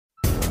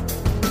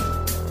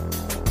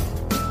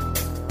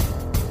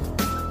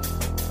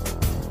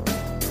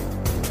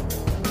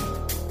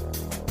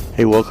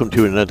Hey, welcome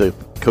to another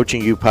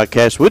Coaching You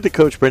podcast with the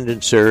coach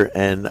Brendan Suhr.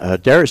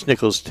 And Darius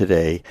Nichols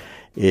today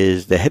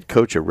is the head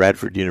coach at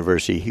Radford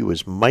University. He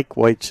was Mike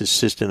White's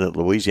assistant at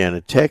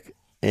Louisiana Tech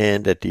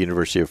and at the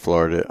University of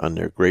Florida on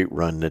their great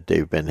run that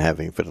they've been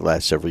having for the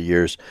last several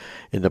years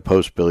in the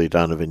post-Billy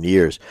Donovan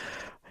years.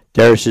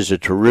 Darius is a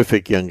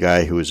terrific young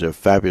guy who is a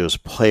fabulous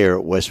player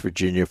at West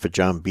Virginia for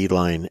John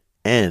Beilein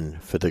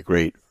and for the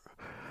great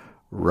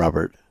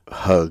Robert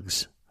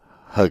Huggins,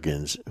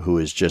 who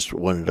is just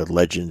one of the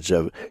legends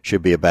of,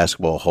 should be a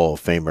basketball Hall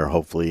of Famer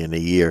hopefully in a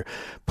year.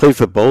 Played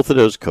for both of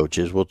those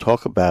coaches. We'll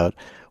talk about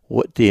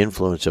what the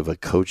influence of a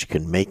coach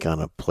can make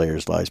on a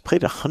player's lives.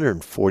 Played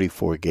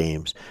 144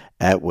 games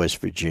at West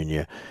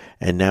Virginia,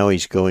 and now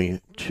he's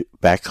going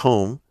back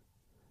home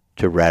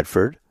to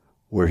Radford,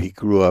 where he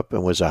grew up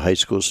and was a high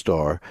school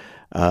star.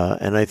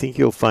 And I think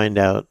you'll find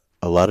out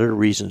a lot of the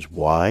reasons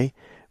why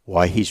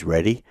he's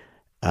ready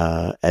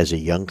as a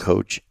young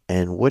coach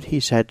and what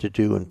he's had to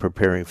do in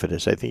preparing for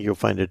this. I think you'll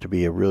find it to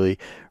be a really,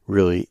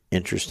 really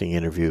interesting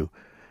interview.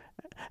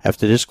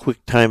 After this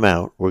quick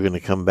timeout, we're going to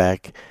come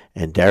back,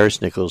 and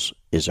Darius Nichols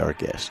is our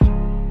guest.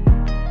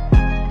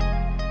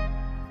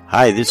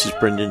 Hi, this is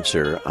Brendan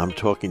Suhr. I'm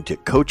talking to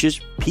coaches,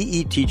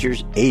 PE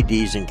teachers,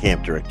 ADs, and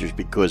camp directors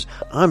because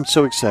I'm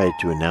so excited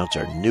to announce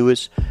our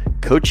newest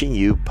Coaching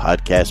You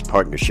podcast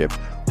partnership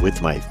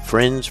with my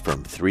friends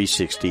from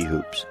 360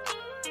 Hoops.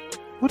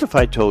 What if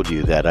I told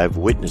you that I've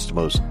witnessed the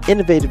most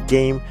innovative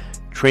game,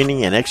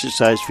 training, and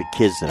exercise for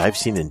kids that I've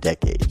seen in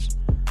decades?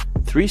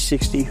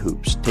 360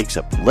 Hoops takes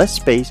up less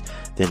space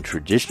than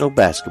traditional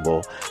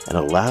basketball and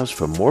allows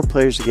for more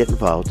players to get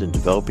involved in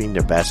developing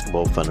their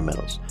basketball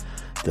fundamentals.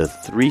 The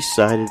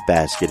three-sided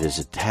basket is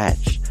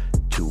attached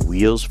to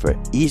wheels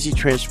for easy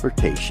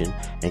transportation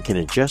and can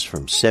adjust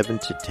from 7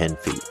 to 10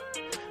 feet.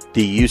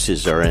 The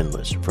uses are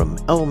endless, from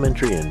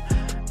elementary and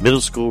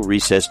middle school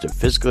recess to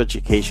physical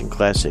education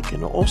class. It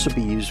can also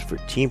be used for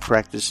team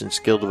practice and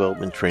skill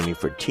development training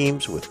for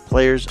teams with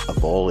players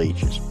of all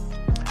ages.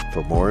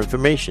 For more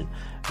information,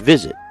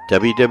 visit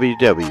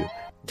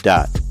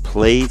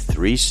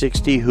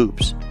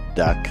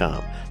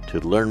www.play360hoops.com. To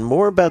learn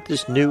more about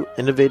this new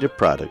innovative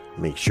product,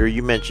 make sure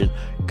you mention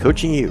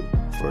Coaching You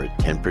for a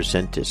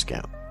 10%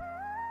 discount.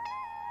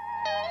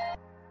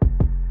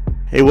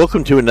 Hey,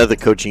 welcome to another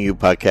Coaching You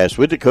podcast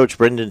with the coach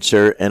Brendan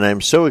Suhr, and I'm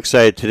so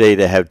excited today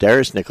to have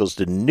Darius Nichols,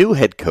 the new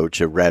head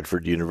coach at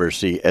Radford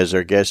University, as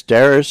our guest.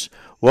 Darius,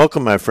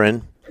 welcome, my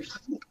friend.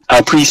 I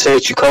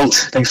appreciate you, Coach.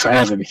 Thanks for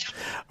having me.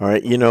 All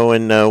right, and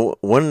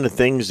one of the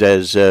things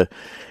as, and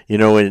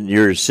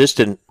you're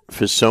assistant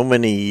for so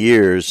many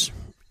years,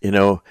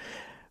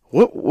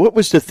 what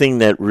was the thing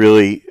that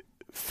really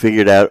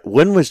figured out,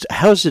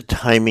 how's the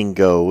timing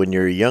go when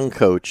you're a young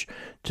coach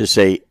to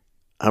say,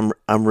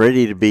 I'm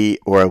ready to be,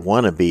 or I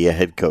want to be a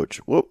head coach?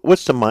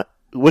 What's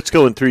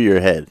going through your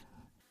head?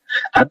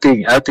 I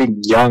think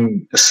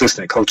young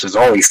assistant coaches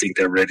always think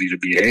they're ready to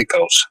be a head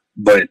coach,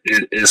 but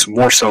it's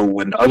more so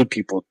when other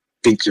people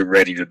think you're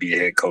ready to be a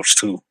head coach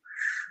too.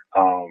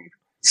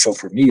 So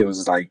for me, it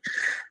was like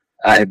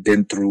I had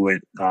been through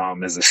it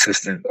as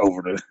assistant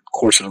over the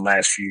course of the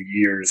last few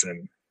years,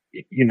 and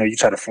you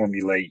try to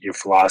formulate your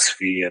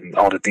philosophy and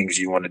all the things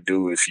you want to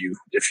do if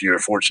you're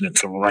fortunate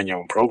to run your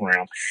own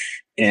program.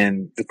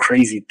 And the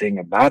crazy thing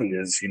about it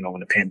is, when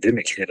the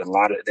pandemic hit,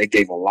 they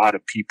gave a lot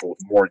of people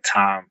more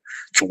time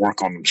to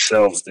work on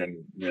themselves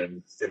than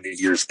the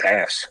years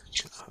past.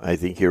 I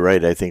think you're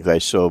right. I think I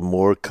saw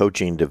more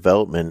coaching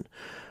development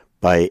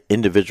by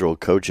individual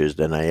coaches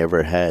than I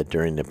ever had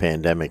during the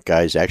pandemic.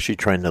 Guys actually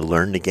trying to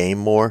learn the game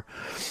more.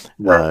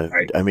 Right.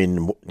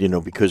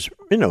 Because,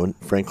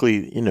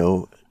 frankly,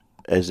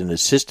 as an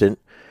assistant,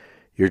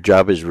 your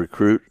job is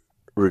recruit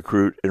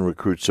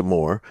some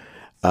more.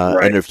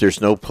 Right. And if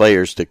there's no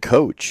players to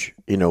coach,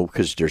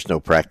 because there's no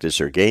practice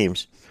or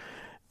games,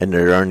 and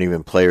there aren't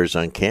even players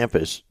on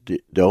campus,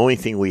 the only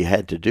thing we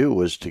had to do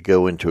was to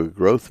go into a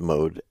growth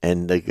mode.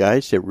 And the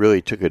guys that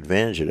really took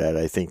advantage of that,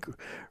 I think,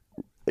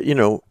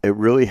 it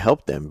really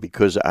helped them,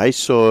 because I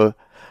saw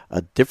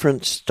a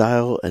different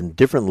style and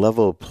different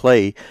level of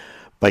play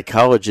by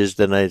colleges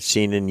than I had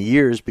seen in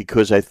years,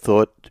 because I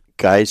thought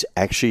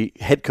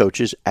head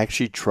coaches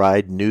actually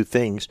tried new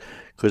things,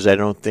 because I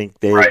don't think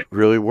they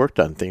really worked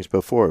on things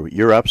before.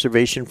 Your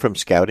observation from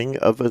scouting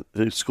of the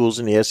schools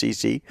in the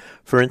SEC,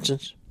 for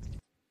instance?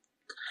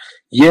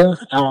 Yeah,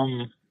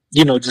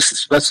 just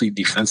especially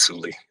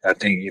defensively. I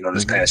think,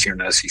 this past year in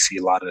the SEC,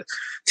 a lot of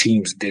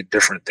teams did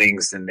different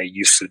things than they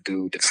used to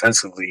do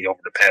defensively over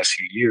the past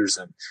few years.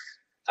 And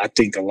I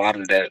think a lot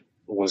of that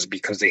was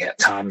because they had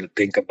time to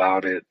think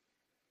about it,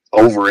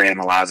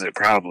 overanalyze it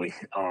probably.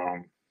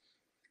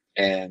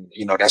 And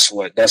that's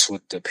what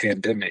the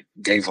pandemic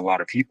gave a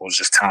lot of people, is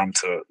just time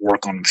to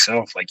work on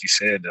themselves. Like you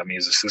said, I mean,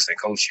 as assistant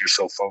coach, you're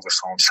so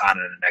focused on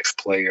signing the next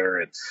player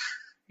and,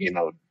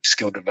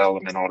 skill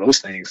development, all those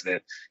things,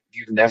 that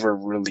you never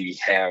really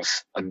have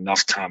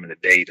enough time in the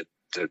day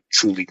to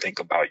truly think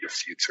about your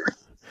future.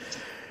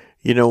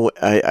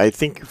 I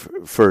think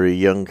for a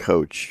young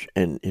coach,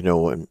 and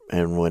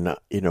when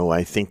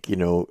I think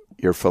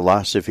your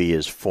philosophy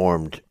is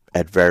formed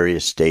at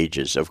various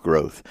stages of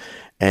growth,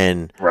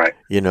 and Right.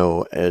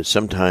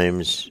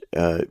 sometimes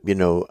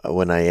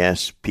when I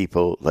ask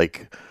people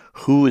like,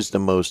 who is the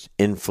most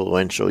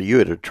influential? You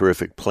had a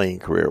terrific playing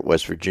career at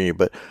West Virginia,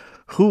 but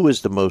who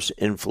was the most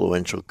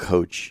influential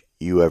coach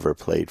you ever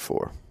played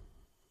for?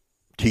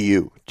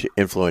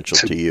 Influential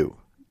To, to you?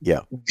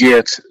 Yeah.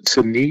 yeah,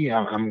 to me,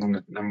 I'm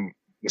gonna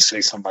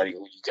say somebody who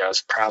you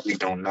guys probably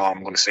don't know.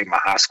 I'm gonna say my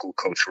high school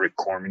coach, Rick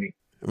Cormany.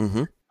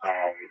 Mm-hmm.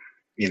 Um,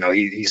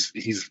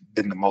 he's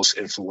been the most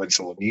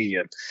influential in me,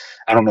 and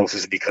I don't know if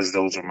it's because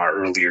those are my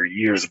earlier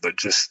years, but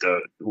just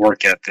the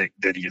work ethic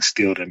that he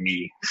instilled in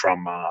me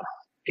from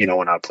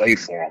when I played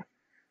for him.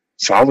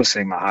 So I would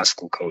say my high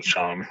school coach,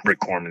 Rick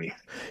Cormany.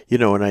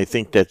 And I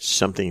think that's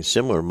something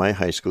similar. My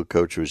high school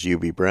coach was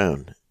UB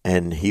Brown,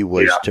 and he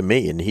was Yeah. to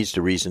me, and he's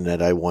the reason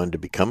that I wanted to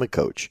become a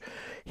coach.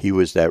 He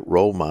was that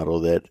role model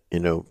that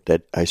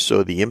that I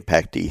saw the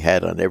impact he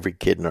had on every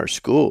kid in our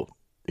school.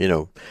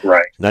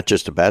 Right. Not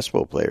just the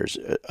basketball players,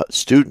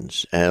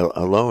 students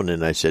alone.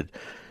 And I said,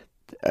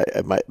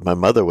 my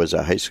mother was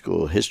a high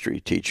school history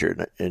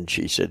teacher, and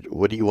she said,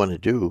 "What do you want to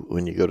do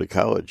when you go to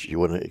college? You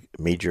want to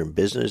major in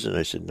business?" And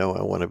I said, "No,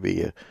 I want to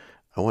be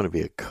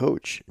a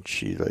coach." And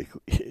she like,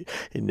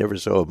 he never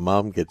saw a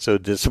mom get so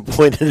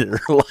disappointed in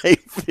her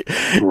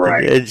life.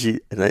 Right.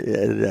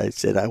 And I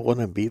said, "I want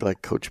to be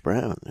like Coach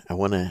Brown. I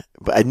want to,"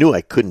 but I knew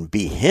I couldn't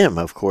be him.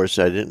 Of course,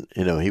 I didn't.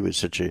 He was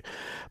such a.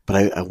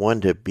 But I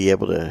wanted to be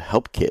able to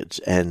help kids,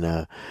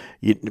 and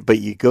but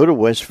you go to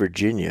West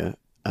Virginia,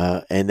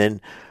 and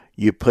then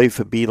you play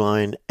for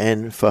Beeline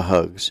and for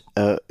Hugs.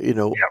 Yep.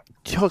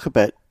 Talk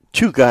about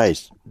two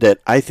guys that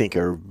I think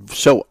are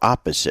so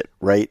opposite,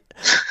 right?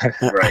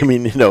 Right. I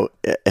mean,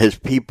 as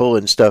people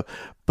and stuff,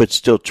 but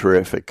still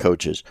terrific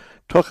coaches.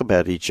 Talk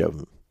about each of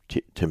them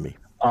to me.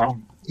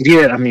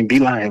 Yeah, I mean,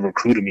 Beeline had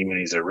recruited me when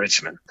he was at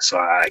Richmond, so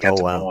I got Oh,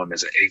 to wow. know him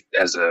as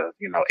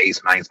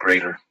eighth, ninth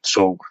grader.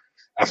 So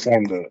I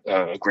formed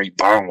a great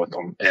bond with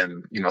him.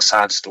 And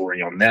side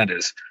story on that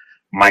is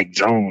Mike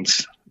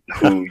Jones,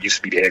 who used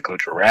to be the head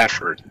coach of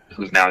Radford,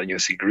 who's now at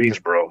UNC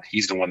Greensboro.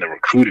 He's the one that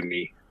recruited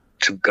me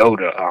to go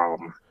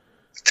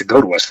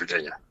to West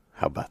Virginia.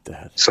 How about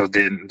that? So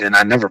then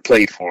I never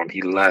played for him.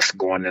 He left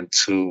going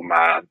into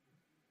my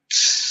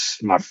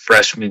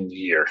freshman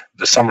year,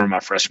 the summer of my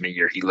freshman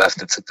year. He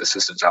left and took the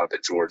assistant job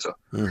at Georgia.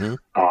 Mm-hmm.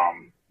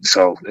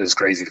 So it was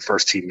crazy. The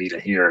first team meeting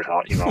here,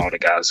 all the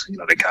guys,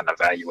 they kind of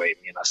evaluate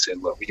me, and I said,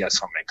 "Look, we got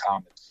something in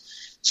common.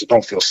 So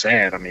don't feel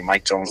sad. I mean,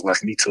 Mike Jones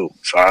left me too,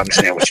 so I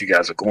understand what you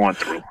guys are going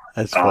through."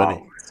 That's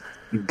funny.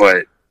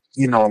 But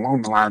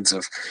along the lines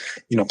of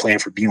playing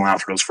for Beeline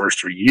for those first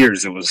 3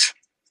 years, it was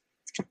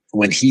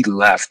when he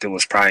left. It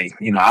was probably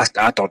I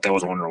thought that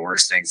was one of the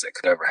worst things that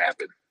could ever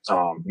happen.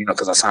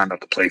 Because I signed up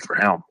to play for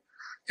him,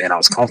 and I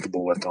was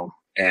comfortable with him,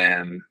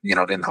 and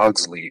then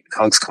Hugs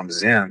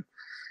comes in.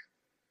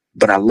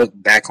 But I look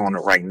back on it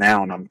right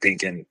now, and I'm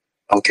thinking,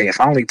 okay,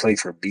 if I only played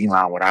for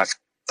Beeline, would I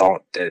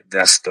thought that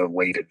that's the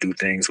way to do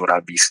things? Would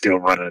I be still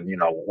running,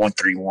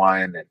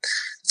 1-3-1 and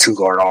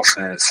 2-guard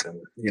offense?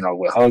 And,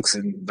 with Hugs,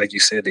 and like you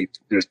said,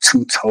 they're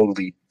two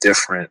totally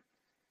different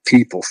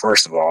people,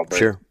 first of all, but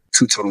Sure.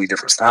 two totally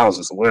different styles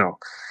as well.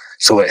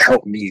 So it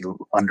helped me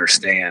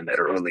understand at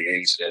an early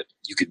age that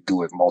you could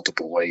do it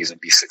multiple ways and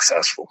be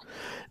successful.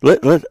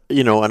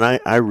 And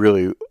I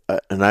really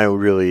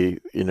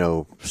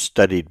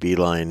studied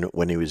Beeline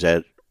when he was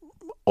at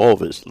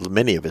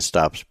many of his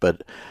stops,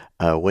 but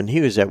when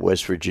he was at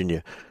West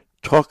Virginia.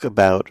 Talk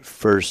about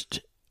first,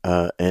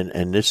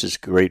 and this is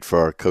great for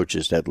our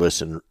coaches that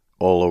listen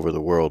all over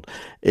the world,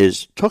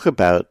 is talk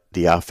about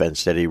the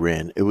offense that he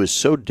ran. It was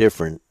so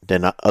different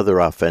than other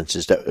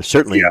offenses that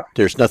certainly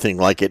There's nothing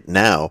like it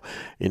now.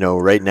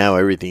 Right now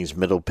everything's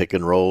middle pick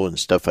and roll and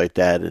stuff like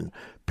that, and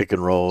pick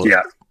and roll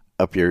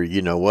up your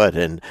what.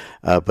 And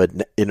but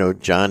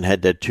John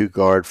had that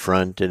 2-guard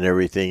front and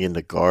everything, and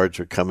the guards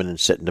were coming and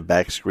setting the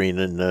back screen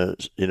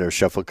and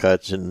shuffle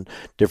cuts and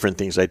different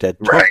things like that.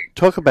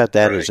 Talk about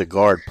that as a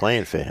guard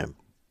playing for him.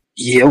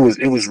 Yeah,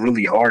 it was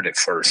really hard at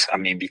first. I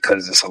mean,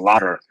 because it's a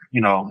lot of,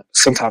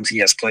 sometimes he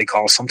has play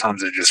calls,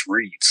 sometimes it just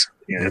reads.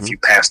 If you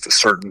pass to a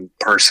certain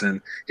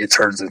person, it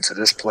turns into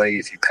this play.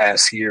 If you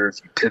pass here,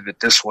 if you pivot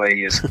this way,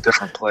 it's a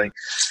different play.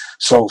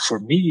 So for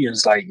me,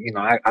 it's like,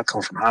 I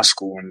come from high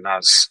school, and I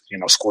was,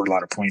 scored a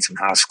lot of points in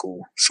high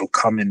school. So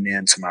coming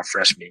into my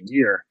freshman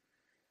year,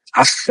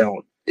 I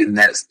felt in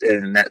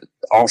that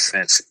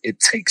offense, it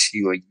takes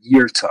you a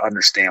year to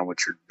understand what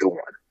you're doing.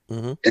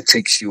 Mm-hmm. It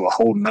takes you a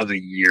whole nother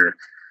year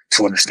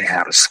to understand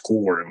how to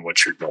score and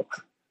what you're doing,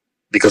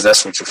 because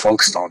that's what you're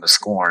focused on, the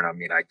scoring. I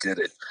mean, I did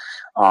it.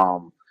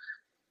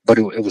 But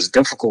it was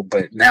difficult.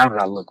 But now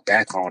that I look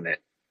back on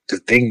it, the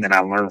thing that I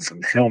learned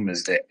from him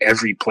is that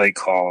every play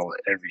call,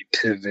 every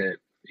pivot,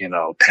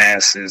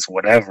 passes,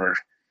 whatever,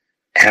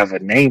 have a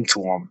name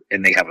to them,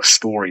 and they have a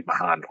story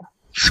behind them.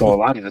 So a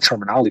lot of the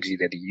terminology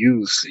that he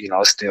used,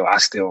 I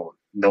still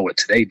know it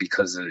today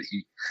because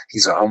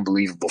he's an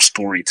unbelievable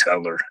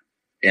storyteller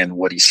in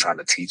what he's trying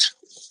to teach.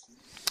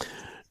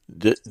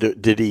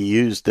 Did he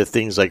use the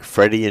things like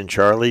Freddie and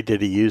Charlie?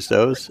 Did he use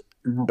those?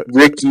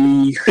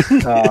 Ricky,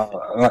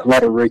 a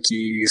lot of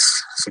Rickies,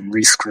 some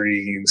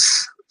rescreens,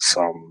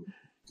 some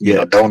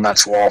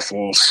donuts,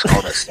 waffles,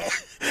 all that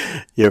stuff.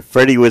 Yeah,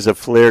 Freddie was a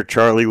flare,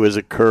 Charlie was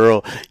a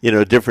curl,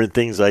 different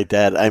things like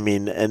that. I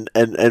mean, and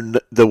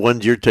the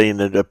ones you're saying,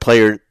 the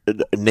player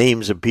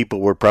names of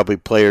people were probably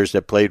players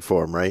that played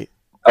for him, right?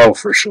 Oh,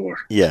 for sure.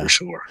 Yeah, for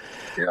sure.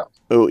 Yeah.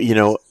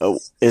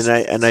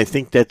 And I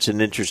think that's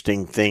an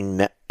interesting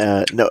thing.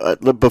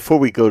 Before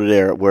we go to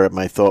there, where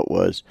my thought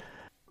was,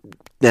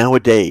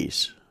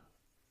 nowadays,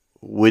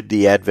 with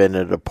the advent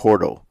of the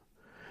portal,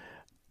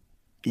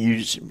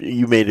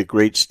 you made a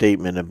great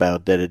statement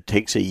about that it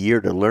takes a year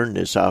to learn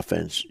this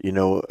offense.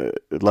 A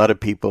lot of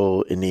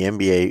people in the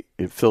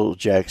NBA, Phil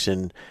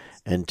Jackson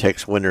and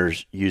Tex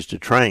Winters used a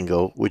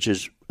triangle, which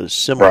is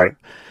similar, right,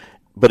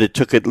 but it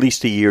took at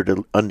least a year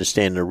to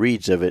understand the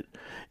reads of it.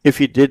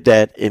 If you did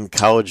that in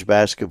college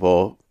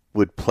basketball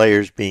with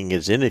players being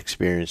as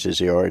inexperienced as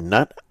they are and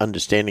not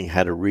understanding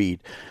how to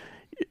read,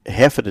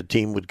 half of the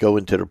team would go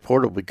into the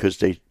portal because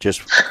they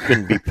just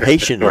couldn't be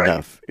patient right.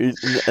 enough.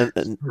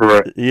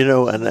 Right.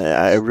 And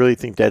I really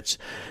think that's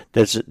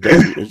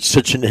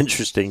such an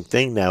interesting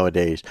thing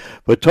nowadays.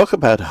 But talk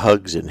about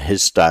Hugs and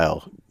his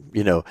style.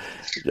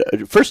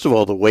 First of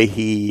all, the way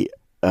he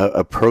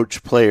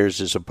approached players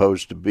as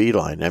opposed to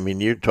Beilein. I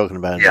mean, you're talking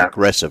about an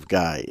aggressive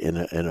guy in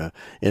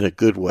a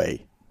good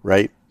way,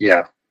 right?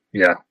 Yeah,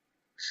 yeah.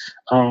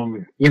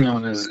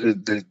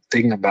 The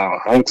thing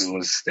about Hugs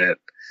was that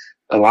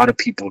a lot of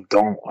people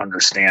don't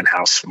understand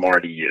how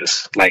smart he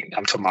is. Like,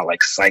 I'm talking about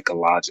like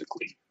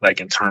psychologically, like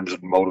in terms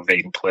of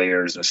motivating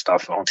players and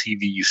stuff. On TV,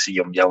 you see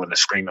him yelling and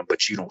screaming,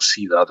 but you don't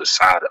see the other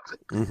side of it.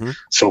 Mm-hmm.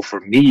 So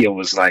for me, it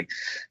was like,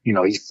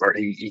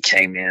 he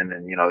came in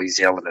and, he's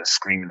yelling and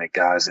screaming at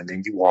guys. And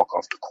then you walk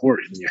off the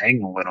court and you're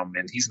hanging with him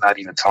and he's not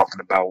even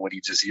talking about what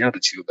he just yelled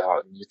at you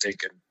about. And you're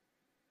thinking,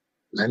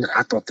 man,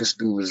 I thought this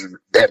dude was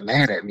that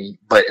mad at me.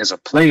 But as a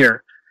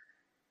player,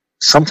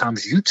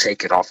 sometimes you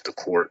take it off the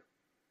court.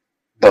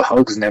 But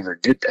Hugs never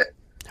did that.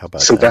 How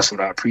about so that? That's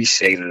what I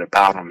appreciated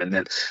about him. And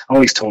then I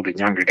always told the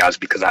younger guys,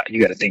 because you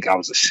got to think I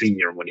was a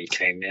senior when he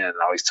came in.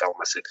 I always tell him,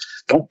 I said,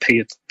 don't pay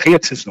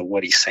attention to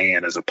what he's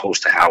saying as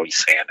opposed to how he's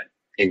saying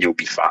it, and you'll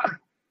be fine.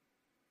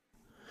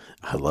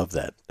 I love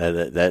that.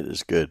 That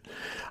is good.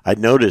 I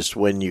noticed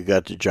when you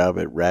got the job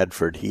at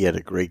Radford, he had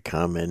a great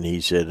comment.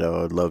 He said,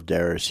 "Oh, I love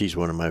Darius. He's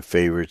one of my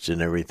favorites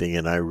and everything."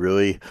 And I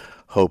really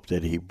hope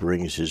that he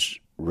brings his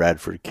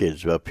Radford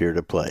kids up here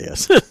to play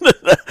us.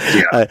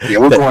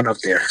 We're going up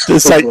there.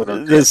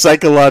 The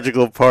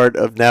psychological part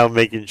of now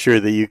making sure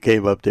that you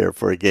came up there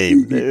for a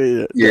game.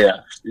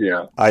 Yeah.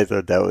 I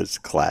thought that was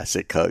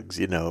classic Hugs,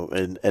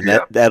 and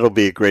that'll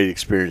be a great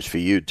experience for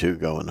you too,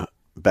 going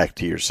back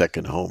to your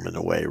second home in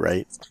a way,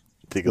 right?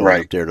 To go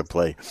up there to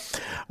play.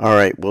 All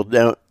right. Well,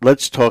 now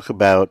let's talk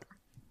about,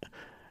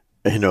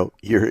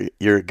 you're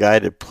a guy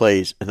that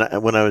plays,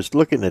 and when I was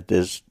looking at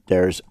this,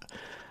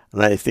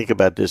 and I think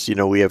about this,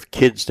 we have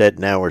kids that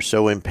now are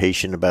so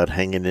impatient about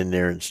hanging in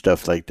there and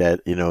stuff like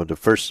that. The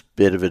first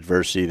bit of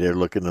adversity, they're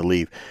looking to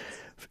leave.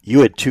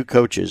 You had two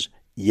coaches,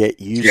 yet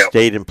you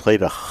stayed and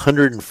played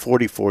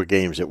 144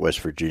 games at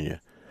West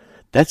Virginia.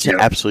 That's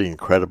absolutely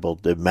incredible,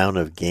 the amount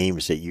of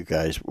games that you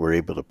guys were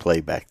able to play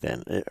back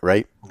then,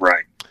 right?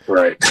 Right.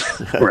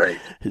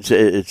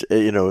 It's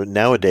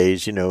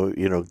nowadays,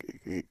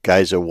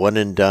 guys are one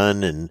and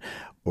done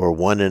or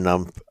one and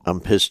I'm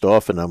pissed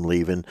off and I'm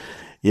leaving.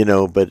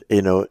 But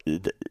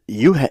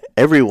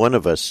every one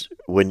of us,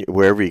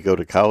 wherever you go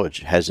to college,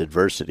 has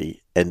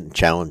adversity and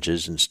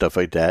challenges and stuff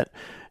like that,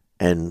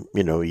 and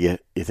you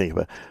think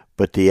about.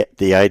 But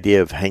the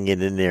idea of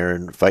hanging in there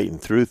and fighting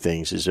through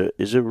things is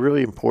a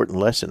really important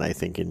lesson, I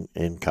think,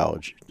 in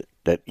college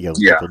that young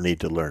people need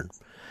to learn.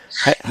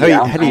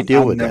 How do you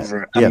deal with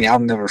that? I mean, I'll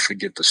never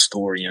forget the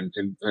story, and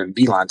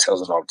Beilein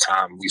tells it all the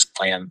time. We was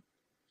playing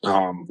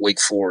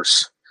Wake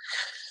Forest.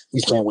 We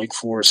was playing Wake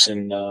Forest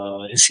in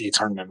NCAA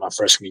tournament my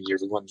freshman year.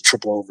 We went to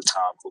triple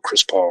overtime with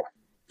Chris Paul.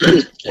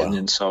 And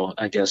then so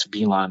I guess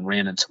Beilein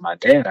ran into my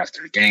dad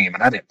after the game,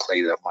 and I didn't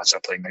play that much. I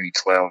played maybe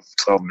 12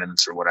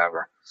 minutes or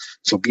whatever.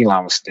 So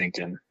Beilein was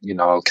thinking,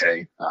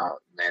 okay,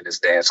 man, his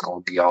dad's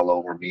going to be all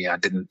over me. I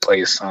didn't play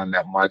his son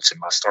that much, and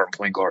my starting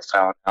point guard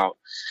fouled out.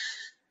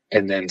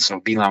 And then so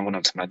Beilein went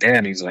up to my dad,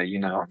 and he's like,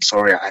 I'm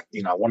sorry, I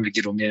wanted to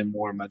get him in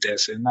more. And my dad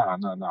said, no,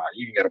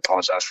 you ain't got to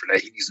apologize for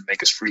that. He needs to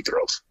make his free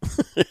throws.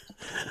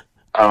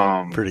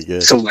 Pretty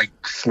good. So like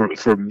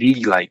for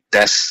me, like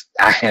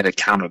I had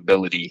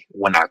accountability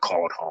when I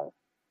called home.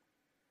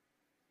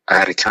 I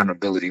had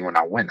accountability when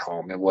I went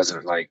home. It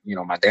wasn't like,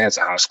 my dad's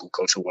a high school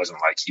coach. It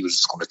wasn't like he was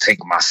just going to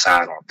take my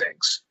side on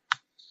things.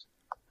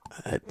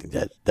 I think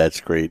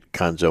that's great.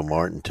 Conzo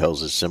Martin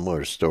tells a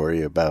similar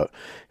story about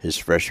his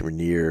freshman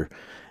year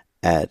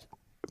at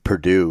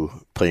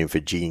Purdue playing for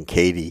Gene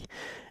Katie,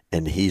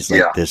 and he's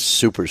like this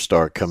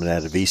superstar coming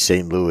out of East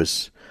St.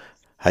 Louis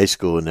high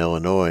school in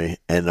Illinois,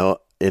 and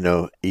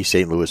East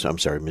St. Louis. I'm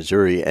sorry,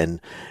 Missouri, and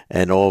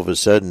all of a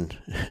sudden,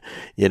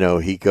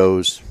 he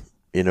goes,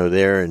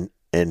 there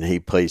and he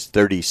plays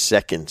 30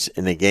 seconds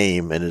in a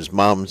game, and his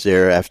mom's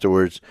there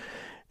afterwards,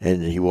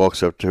 and he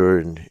walks up to her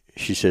and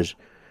she says,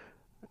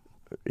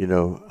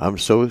 I'm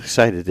so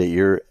excited that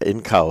you're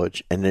in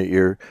college and that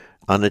you're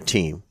on a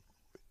team.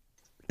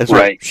 That's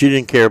right. She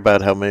didn't care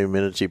about how many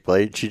minutes he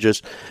played. She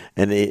just,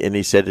 and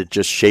he said it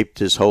just shaped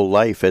his whole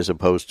life, as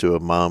opposed to a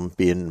mom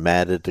being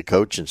mad at the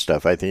coach and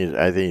stuff. I think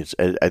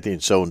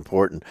it's so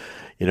important,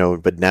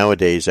 But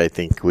nowadays, I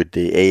think with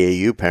the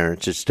AAU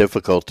parents, it's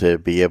difficult to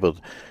be able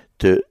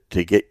to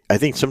get. I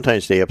think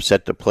sometimes they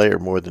upset the player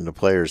more than the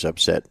player's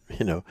upset.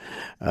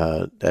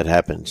 That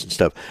happens and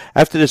stuff.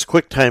 After this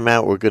quick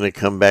timeout, we're going to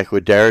come back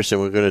with Darris,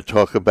 and we're going to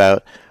talk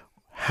about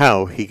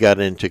how he got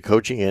into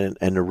coaching and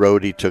the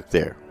road he took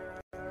there.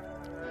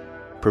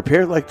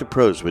 Prepare like the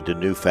pros with the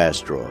new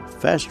Fast Draw.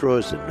 Fast Draw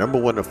is the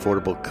 #1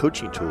 affordable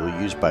coaching tool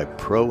used by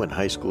pro and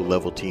high school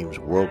level teams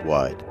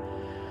worldwide.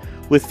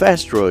 With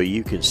Fast Draw,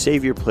 you can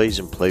save your plays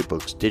and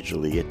playbooks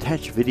digitally,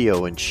 attach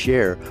video, and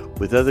share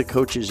with other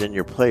coaches and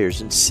your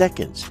players in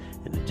seconds.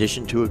 In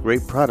addition to a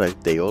great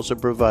product, they also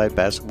provide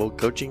basketball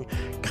coaching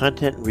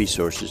content and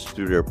resources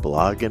through their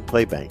blog and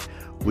Playbank,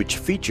 which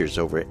features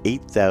over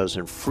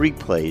 8,000 free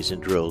plays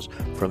and drills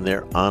from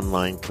their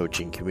online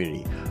coaching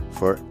community.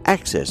 For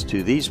access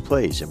to these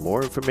plays and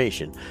more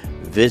information,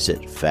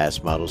 visit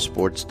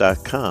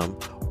fastmodelsports.com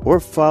or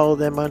follow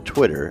them on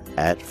Twitter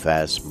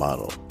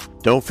 @fastmodel.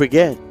 Don't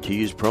forget to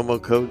use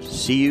promo code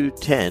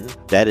CU10,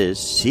 that is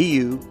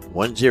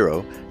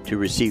CU10, to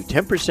receive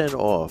 10%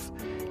 off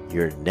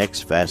your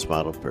next Fast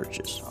Model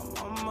purchase.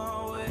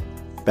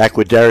 Back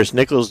with Darris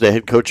Nichols, the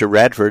head coach of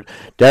Radford.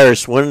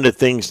 Darris, one of the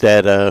things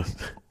that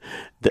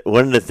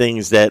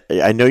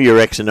I know you're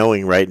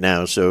X&O'ing right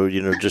now, so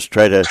just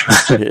try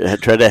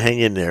to hang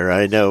in there.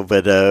 I know,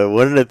 but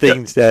one of the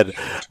things that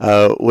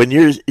when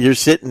you're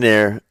sitting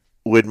there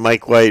with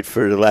Mike White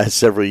for the last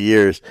several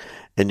years,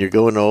 and you're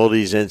going to all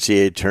these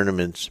NCAA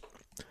tournaments,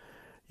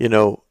 you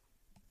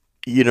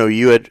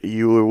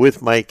were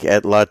with Mike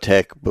at La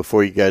Tech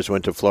before you guys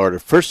went to Florida.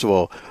 First of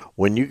all,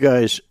 when you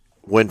guys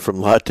went from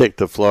La Tech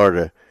to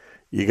Florida,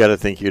 you got to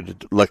think you're the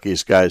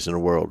luckiest guys in the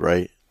world,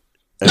 right?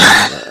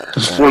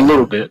 For a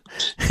little bit.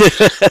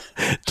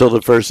 Till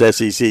the first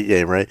SEC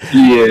game, right?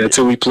 Yeah,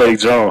 until we played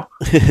Joe.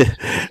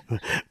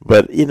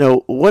 But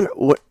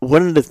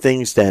one of the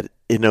things that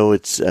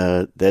it's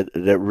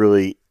that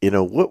really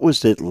what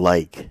was it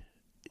like,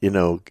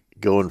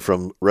 going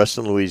from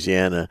Ruston,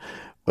 Louisiana,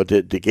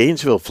 to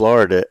Gainesville,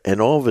 Florida,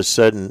 and all of a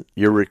sudden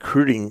your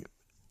recruiting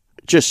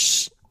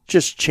just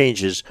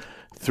changes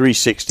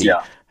 360.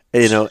 Yeah.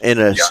 In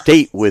a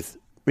state with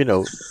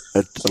a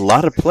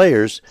lot of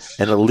players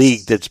and a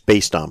league that's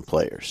based on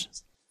players.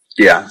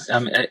 Yeah, I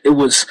mean, it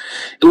was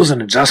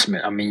an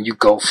adjustment. I mean, you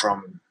go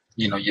from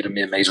you're the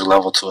mid-major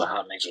level to a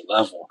high major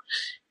level,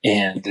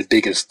 and the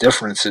biggest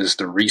difference is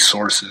the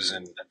resources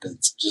and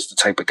just the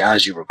type of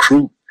guys you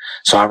recruit.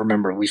 So I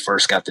remember we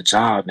first got the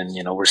job, and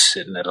we're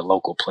sitting at a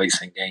local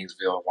place in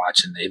Gainesville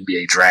watching the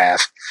NBA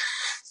draft.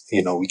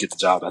 We get the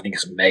job, I think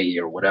it's May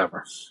or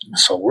whatever.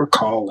 So we're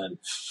calling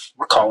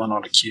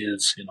on the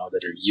kids,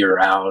 that are a year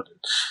out. And,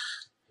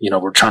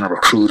 we're trying to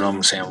recruit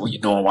them, saying, what you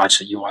doing you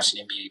watching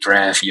the NBA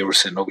draft? You were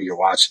sitting over here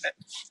watching it.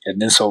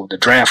 And then so the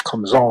draft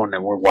comes on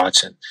and we're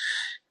watching.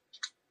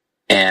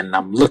 And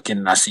I'm looking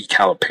and I see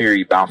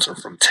Calipari bouncing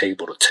from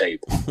table to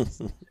table.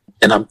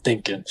 And I'm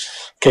thinking,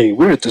 okay,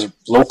 we're at this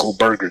local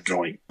burger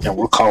joint and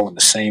we're calling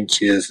the same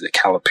kids that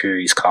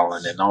Calipari's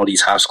calling, and all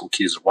these high school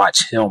kids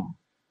watch him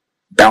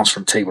bounce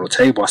from table to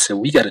table. I said,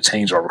 we got to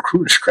change our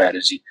recruiting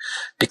strategy,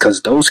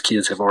 because those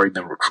kids have already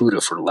been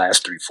recruited for the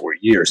last 3-4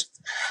 years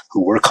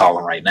who we're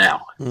calling right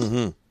now.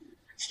 Mm-hmm.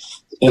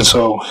 And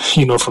so,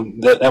 from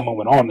that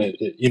moment on, it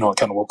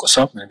kind of woke us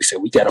up, and we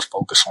said, we got to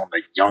focus on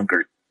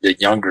the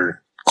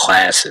younger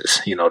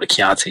classes, the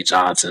Keontae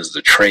Johnsons,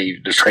 the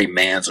Trey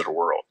Mans of the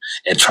world,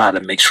 and try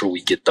to make sure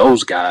we get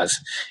those guys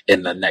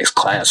in the next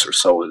class or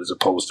so, as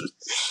opposed to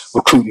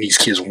recruiting these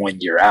kids 1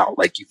 year out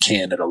like you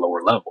can at a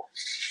lower level.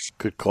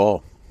 Good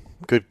call.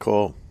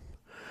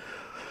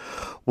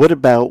 What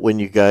about when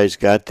you guys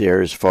got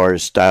there as far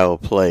as style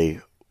of play?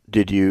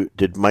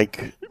 Did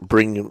Mike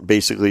bring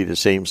basically the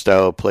same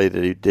style of play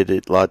that he did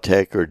at La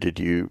Tech, or did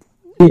you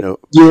know?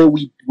 Yeah,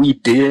 we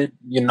did.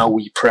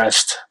 We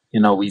pressed.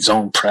 We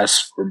zone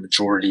pressed for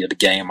majority of the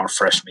game our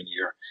freshman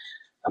year.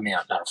 I mean,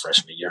 not a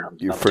freshman year. I'm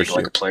thinking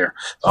like a player.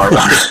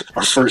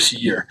 Our first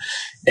year,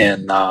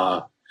 and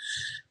then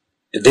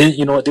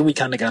then we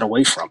kind of got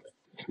away from it.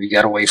 We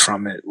got away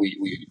from it.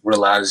 We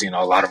realized, a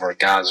lot of our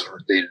guys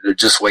they're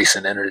just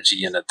wasting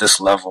energy, and at this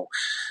level,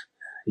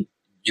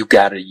 you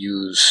got to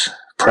use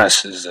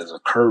presses as a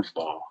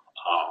curveball.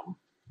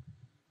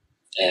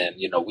 And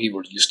we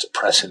were used to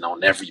pressing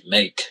on every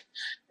make,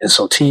 and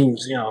so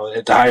teams,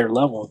 at the higher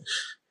level,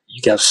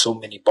 you got so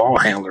many ball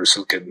handlers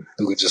who could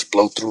just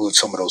blow through with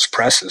some of those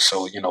presses.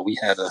 So we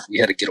had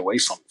to get away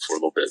from it for a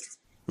little bit.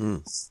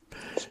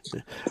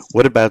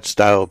 What about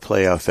style of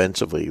play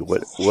offensively?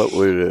 What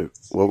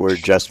were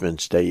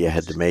adjustments that you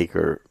had to make,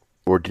 or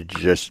did you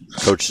just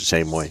coach the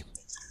same way?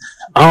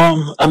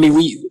 I mean,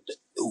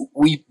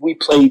 we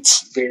played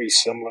very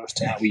similar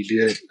to how we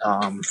did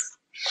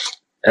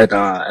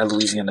at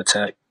Louisiana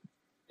Tech.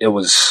 It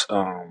was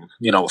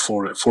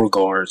four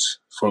guards,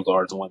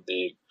 one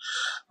big,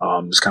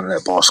 just kind of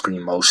that ball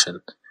screen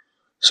motion.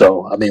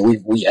 So, I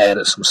mean, we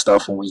added some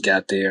stuff when we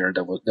got there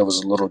that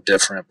was a little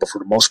different, but for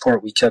the most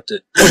part, we kept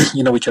it,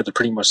 we kept it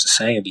pretty much the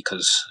same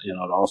because, the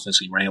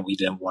offense we ran, we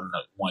didn't want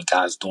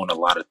guys doing a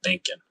lot of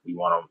thinking. We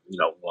want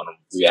them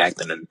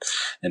reacting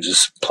and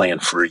just playing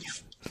free.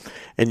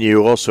 And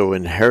you also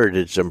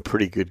inherited some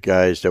pretty good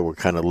guys that were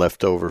kind of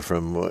left over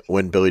from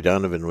when Billy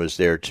Donovan was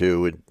there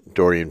too, and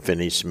Dorian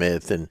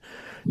Finney-Smith and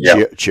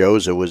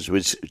Chiozza. Was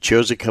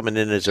Chiozza coming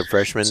in as a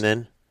freshman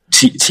then?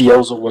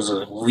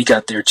 Chiozza we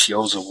got there.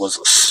 Chiozza was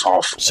a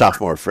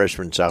sophomore.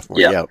 Freshman.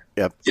 Yep.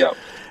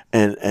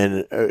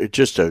 And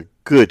just a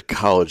good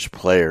college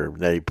player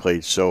that he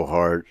played so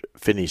hard.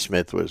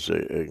 Finney-Smith was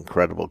an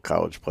incredible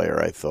college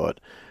player, I thought.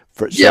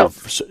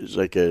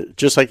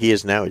 Just like he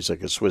is now, he's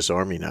like a Swiss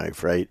Army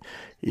knife, right?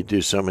 You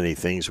do so many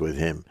things with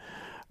him.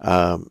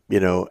 I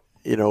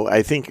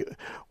think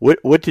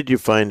what did you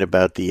find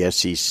about the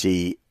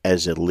SEC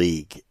as a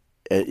league?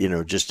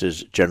 Just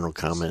as general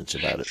comments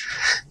about it.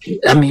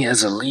 I mean,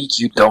 as a league,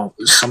 you don't.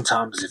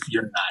 Sometimes, if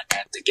you're not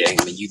at the game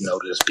and you know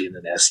this being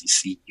an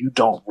SEC, you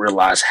don't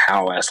realize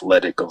how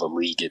athletic of a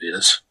league it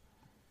is.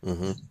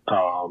 Mm-hmm.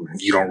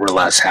 You don't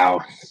realize how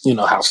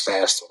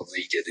fast of a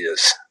league it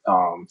is.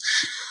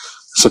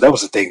 So that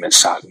was the thing that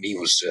shocked me.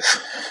 Was just,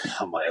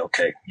 I'm like,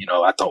 okay,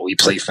 I thought we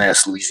played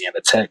fast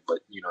Louisiana Tech, but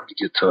you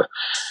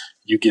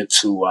get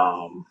to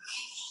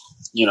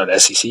the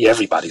SEC,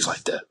 everybody's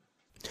like that.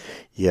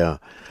 Yeah.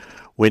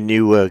 When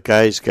you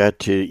guys got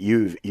to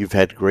you've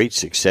had great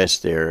success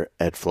there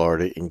at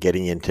Florida in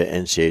getting into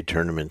NCAA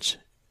tournaments.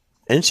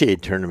 NCAA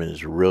tournament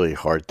is a really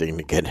hard thing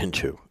to get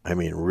into. I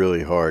mean,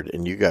 really hard,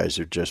 and you guys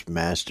have just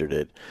mastered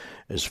it.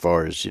 As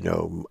far as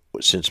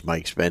since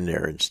Mike's been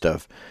there and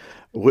stuff.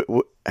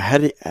 How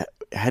do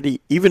you,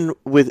 even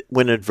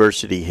when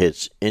adversity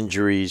hits,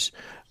 injuries,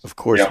 of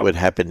course, what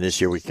happened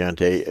this year with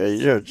Conte,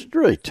 it's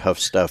really tough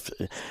stuff,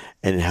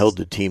 and held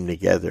the team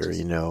together,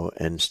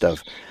 and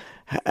stuff.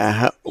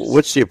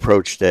 What's the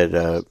approach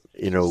that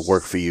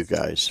worked for you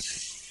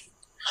guys?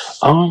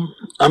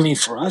 I mean,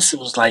 for us, it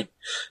was like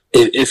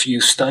if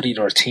you studied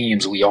our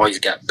teams, we always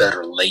got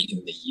better late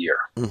in the year.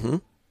 Mm-hmm.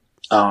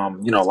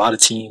 A lot of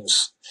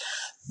teams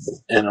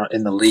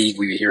in the league,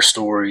 we hear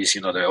stories.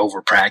 They're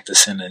over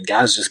practicing, and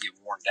guys just get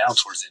worn down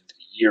towards the end of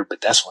the year.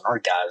 But that's when our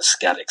guys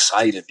got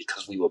excited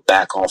because we would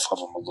back off of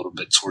them a little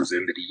bit towards the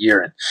end of the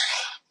year,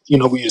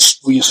 and we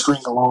just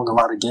string along a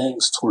lot of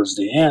games towards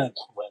the end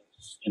when.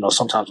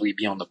 Sometimes we'd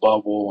be on the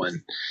bubble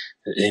and,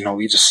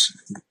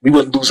 we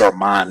wouldn't lose our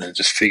mind and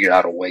just figure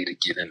out a way to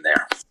get in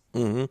there.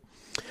 Mm-hmm.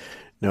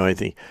 No, I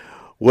think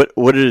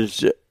what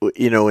is,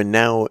 and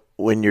now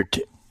when you're,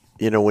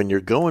 when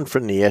you're going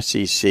from the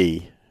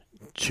SEC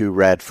to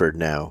Radford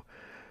now,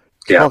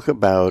 talk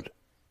about,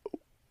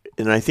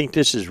 and I think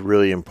this is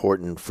really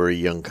important for a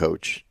young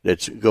coach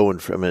that's going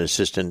from an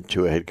assistant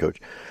to a head coach.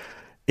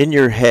 In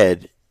your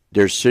head,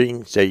 there's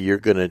things that you're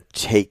going to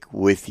take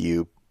with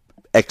you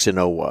X and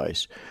O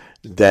wise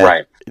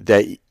that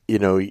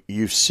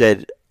you've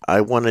said,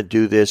 I want to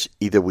do this.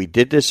 Either we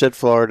did this at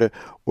Florida,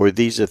 or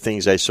these are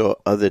things I saw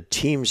other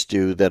teams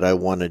do that I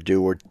want to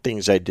do, or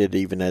things I did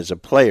even as a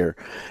player.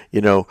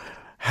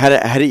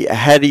 How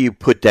do you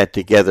put that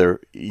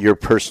together? Your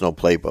personal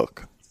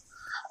playbook.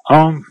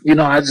 I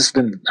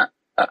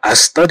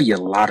study a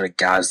lot of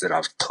guys that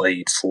I've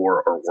played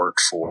for or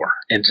worked for,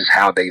 and just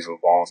how they've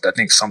evolved. I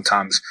think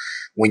sometimes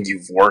when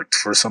you've worked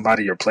for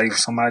somebody or played for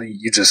somebody,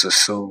 you just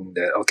assume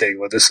that, okay,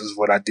 well, this is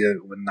what I did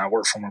when I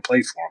worked for them or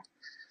played for them.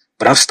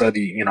 But I've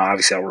studied,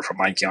 obviously I worked for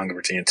Mike Young at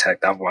Virginia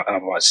Tech. I've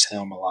watched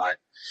him a lot.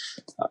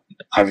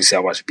 Obviously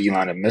I watched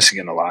Beeline in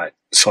Michigan a lot.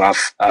 So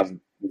I've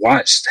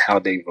watched how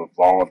they've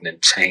evolved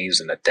and changed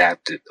and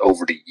adapted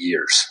over the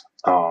years.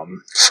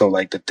 So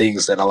like the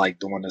things that I like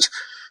doing is,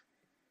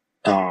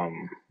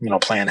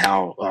 playing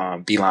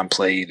how Beeline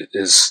played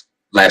his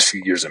last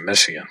few years in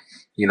Michigan.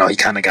 He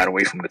kind of got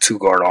away from the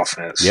two-guard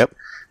offense. Yep.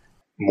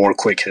 More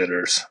quick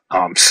hitters.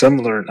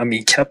 Similar. I mean,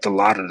 he kept a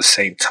lot of the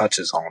same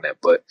touches on it,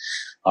 but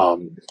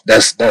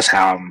that's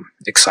how I'm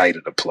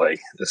excited to play.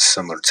 It's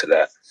similar to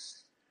that.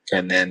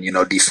 And then,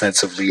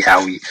 defensively,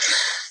 how we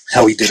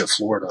did at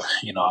Florida.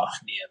 Me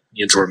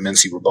and Jordan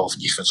Mincy were both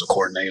defensive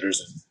coordinators,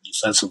 and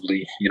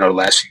defensively, the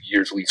last few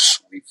years we've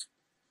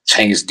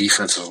changed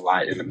defenses a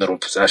lot in the middle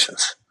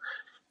possessions.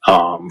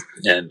 And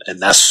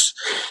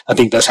I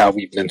think that's how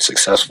we've been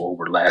successful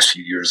over the last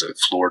few years at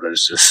Florida,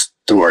 is just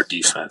through our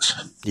defense.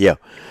 Yeah.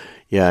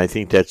 I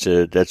think that's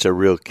a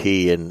real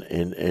key,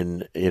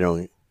 and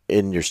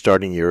and you're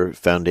starting your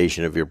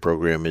foundation of your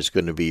program is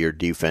going to be your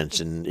defense.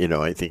 And,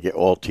 I think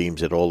all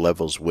teams at all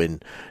levels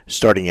win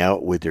starting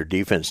out with their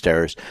defense,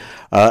 Darius.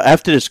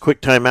 After this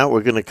quick timeout,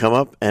 we're going to come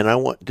up, and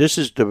this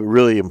is the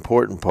really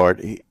important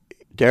part.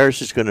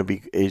 Darius is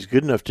he's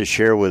good enough to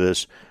share with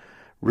us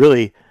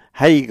really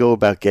how you go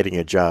about getting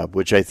a job,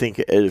 which I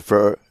think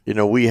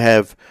we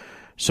have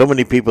so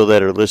many people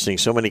that are listening,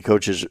 so many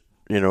coaches,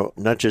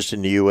 not just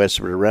in the U.S.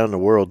 but around the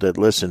world that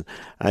listen.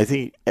 I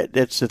think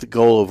that's the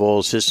goal of all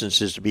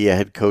assistants is to be a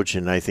head coach,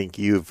 and I think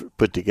you've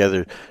put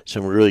together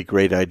some really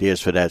great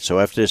ideas for that. So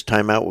after this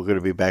timeout, we're going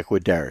to be back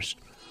with Darius.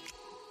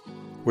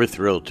 We're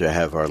thrilled to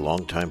have our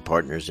longtime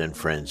partners and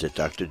friends at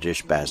Dr.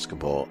 Dish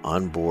Basketball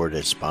on board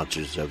as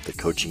sponsors of the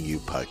Coaching You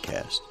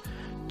podcast.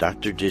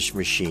 Dr. Dish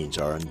machines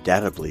are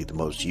undoubtedly the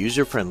most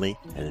user-friendly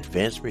and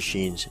advanced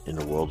machines in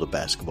the world of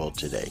basketball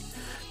today.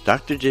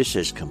 Dr. Dish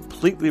has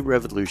completely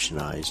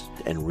revolutionized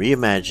and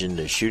reimagined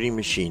the shooting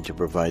machine to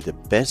provide the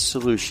best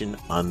solution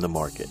on the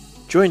market.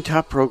 Join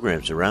top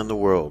programs around the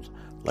world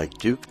like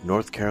Duke,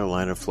 North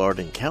Carolina,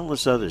 Florida, and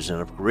countless others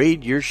and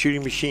upgrade your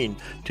shooting machine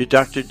to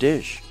Dr.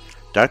 Dish.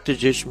 Dr.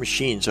 Dish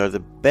machines are the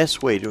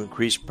best way to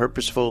increase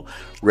purposeful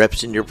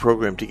reps in your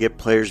program to get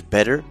players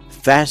better,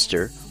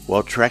 faster,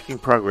 while tracking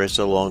progress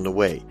along the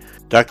way.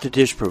 Dr.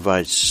 Dish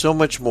provides so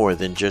much more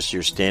than just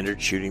your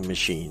standard shooting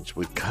machines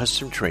with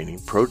custom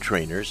training, pro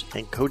trainers,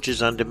 and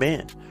coaches on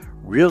demand,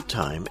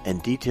 real-time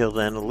and detailed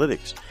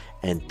analytics,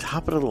 and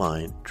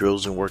top-of-the-line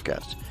drills and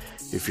workouts.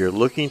 If you're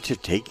looking to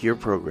take your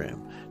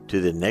program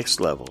to the next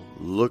level,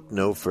 look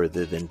no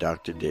further than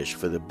Dr. Dish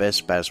for the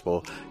best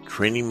basketball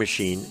training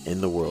machine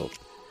in the world.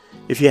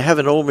 If you have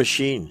an old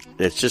machine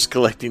that's just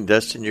collecting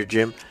dust in your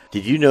gym,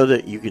 did you know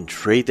that you can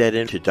trade that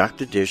into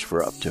Dr. Dish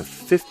for up to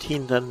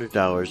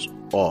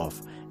 $1,500 off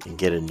and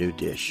get a new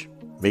dish?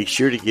 Make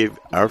sure to give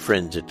our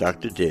friends at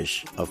Dr.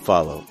 Dish a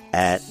follow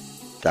at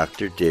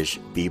Dr. Dish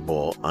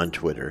B-Ball on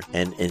Twitter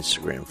and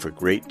Instagram for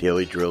great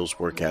daily drills,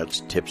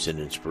 workouts, tips, and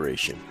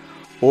inspiration.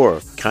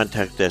 Or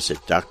contact us at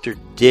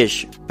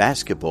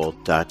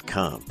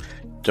drdishbasketball.com.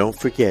 Don't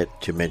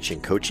forget to mention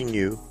Coaching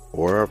You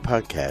or our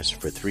podcast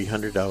for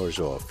 $300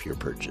 off your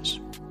purchase.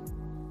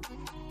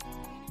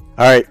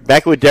 All right,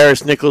 back with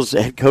Darius Nichols,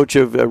 head coach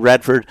of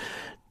Radford.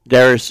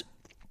 Darius,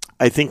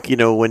 I think,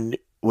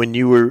 when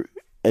you were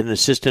an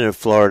assistant in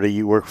Florida,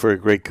 you worked for a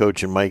great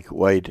coach in Mike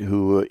White,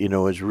 who,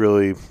 is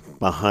really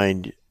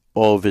behind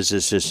all of his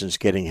assistants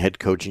getting head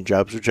coaching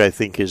jobs, which I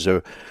think is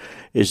the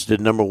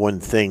number one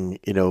thing,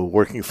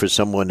 working for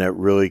someone that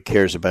really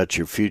cares about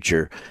your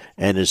future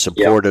and is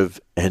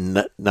supportive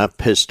and not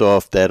pissed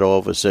off that all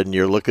of a sudden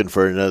you're looking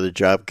for another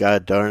job.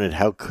 God darn it,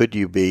 how could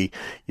you be?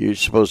 You're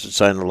supposed to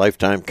sign a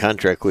lifetime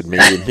contract with me,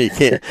 and he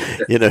can't,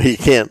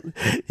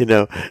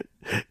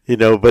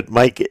 but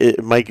Mike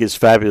is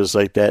fabulous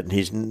like that, and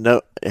he's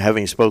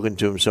having spoken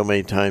to him so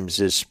many times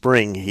this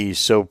spring, he's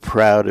so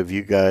proud of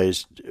you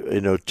guys.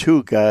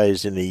 2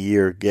 guys in a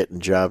year getting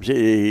jobs.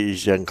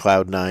 He's on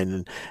cloud 9,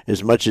 and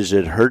as much as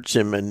it hurts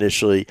him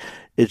initially,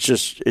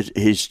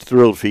 he's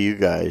thrilled for you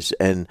guys.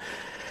 And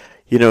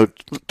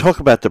talk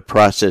about the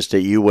process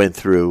that you went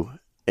through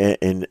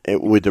and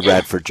with the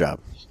Radford job.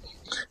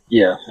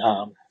 Yeah.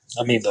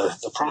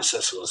 The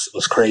process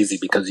was crazy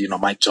because,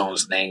 Mike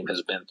Jones' name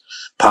has been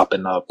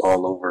popping up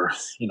all over,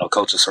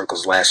 coaching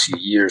circles last few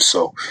years.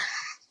 So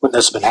when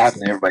that's been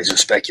happening, everybody's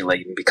just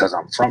speculating because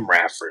I'm from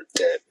Radford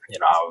that,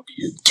 I would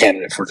be a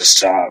candidate for this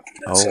job.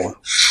 So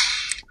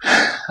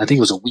I think it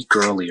was a week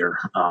earlier.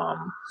 I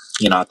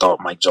thought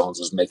Mike Jones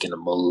was making a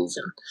move,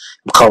 and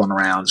I'm calling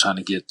around trying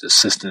to get the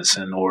assistants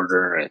in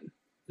order and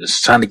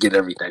just trying to get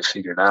everything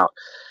figured out.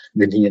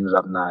 And then he ended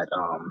up not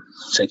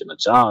taking the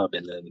job,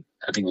 and then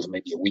I think it was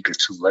maybe a week or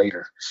two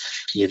later,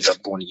 he ended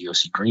up going to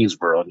USC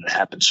Greensboro, and it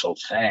happened so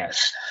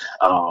fast.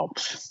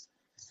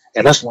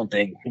 And that's one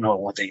thing that you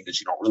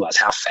don't realize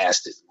how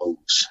fast it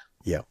moves.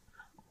 Yeah.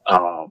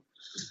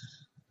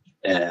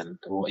 And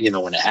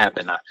when it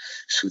happened,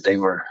 they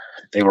were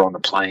on the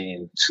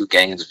plane to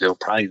Gainesville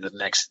probably the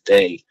next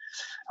day.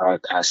 I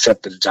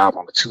accepted the job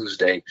on a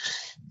Tuesday,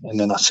 and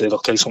then I said,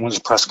 okay, so when's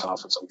the press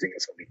conference? I'm thinking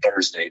it's going to be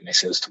Thursday, and they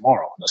said it's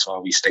tomorrow. That's why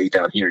we stayed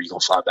down here. You're going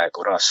to fly back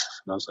with us.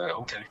 And I was like,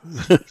 okay.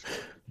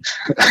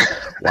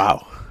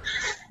 Wow.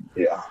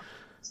 Yeah.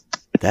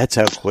 That's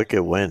how quick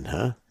it went,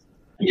 huh?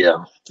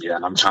 Yeah.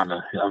 And I'm trying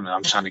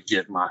to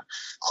get my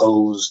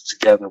clothes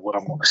together, what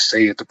I'm going to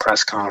say at the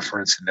press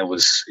conference, and it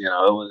was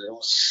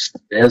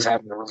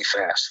happening really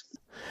fast.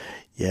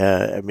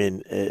 Yeah,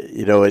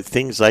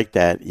 things like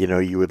that,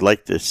 you would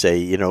like to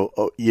say,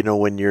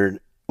 when you're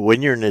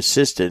an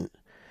assistant,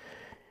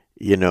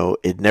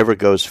 it never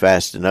goes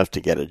fast enough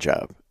to get a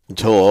job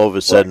until all of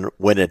a sudden,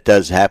 when it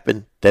does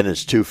happen, then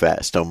it's too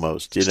fast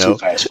almost, Too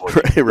fast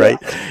for you. right?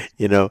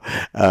 Yeah.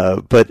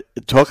 But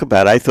talk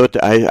about,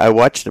 I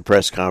watched the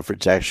press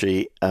conference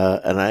actually,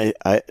 and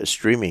I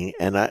streaming,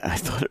 and I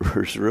thought it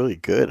was really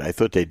good. I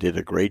thought they did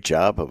a great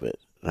job of it.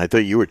 And I thought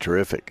you were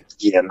terrific.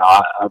 Yeah, no,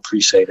 I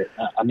appreciate it.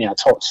 I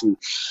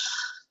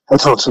I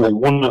talked to like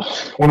one of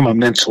my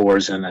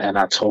mentors, and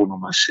I told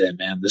him, I said,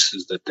 man, this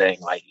is the thing.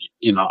 Like,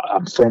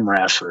 I'm from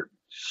Radford.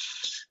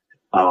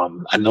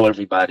 I know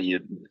everybody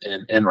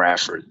in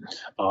Radford.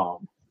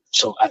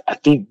 So I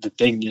think the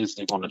thing is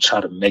they're going to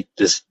try to make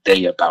this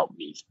day about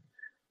me.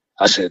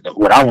 I said,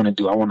 what I want to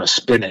do, I want to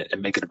spin it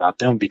and make it about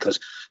them, because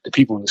the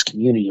people in this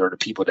community are the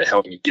people that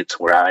helped me get to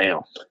where I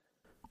am.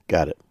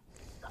 Got it.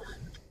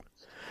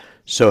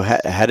 So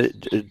how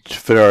did,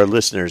 for our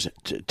listeners,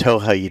 tell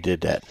how you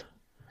did that.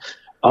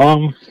 I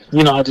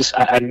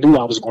knew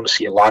I was going to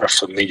see a lot of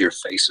familiar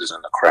faces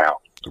in the crowd.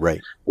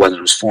 Right. Whether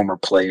it was former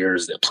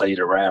players that played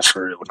at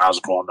Radford when I was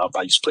growing up,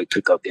 I used to play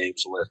pickup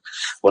games with,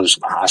 whether it's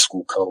my high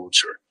school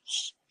coach or,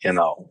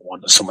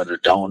 some of the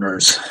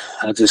donors.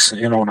 I just,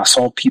 when I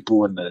saw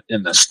people in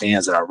the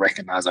stands that I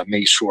recognized, I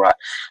made sure I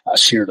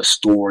shared a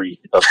story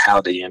of how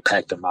they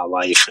impacted my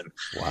life, and,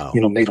 wow.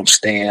 Made them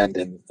stand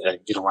and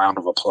get a round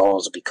of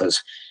applause,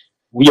 because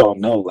we all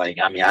know,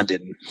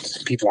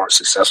 people aren't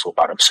successful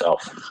by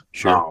themselves.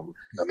 Sure.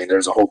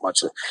 There's a whole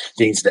bunch of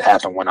things that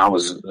happened when I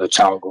was a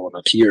child growing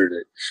up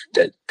here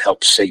that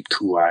helped shape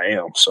who I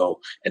am.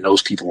 So, and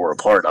those people were a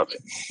part of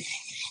it.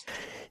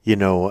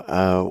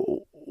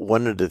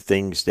 One of the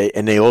things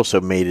they also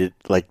made it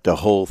like the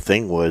whole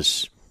thing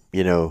was,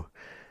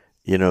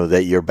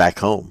 that you're back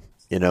home.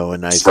 And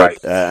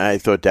I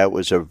thought that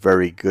was a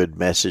very good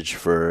message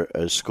for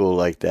a school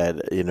like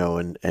that,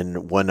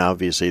 and one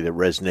obviously that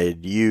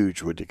resonated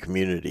huge with the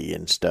community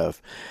and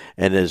stuff.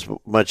 And as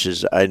much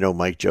as I know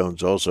Mike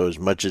Jones also, as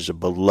much as a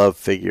beloved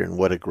figure and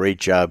what a great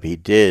job he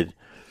did,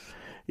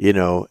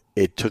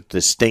 it took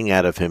the sting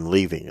out of him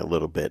leaving a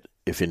little bit,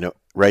 if you know,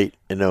 right?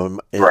 And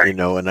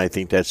I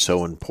think that's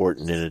so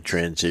important in a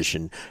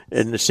transition.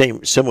 And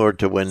similar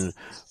to when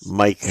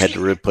Mike had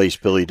to replace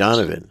Billy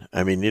Donovan.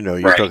 I mean,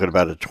 you're talking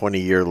about a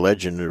 20-year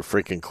legend, or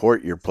freaking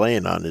court you're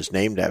playing on is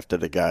named after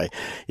the guy,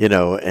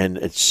 and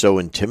it's so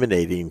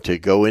intimidating to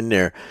go in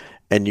there,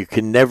 and you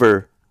can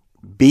never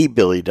be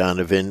Billy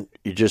Donovan.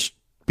 You just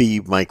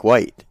be Mike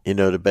White,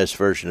 the best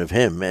version of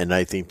him. And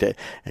I think that,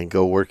 and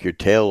go work your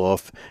tail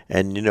off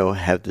and,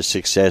 have the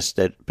success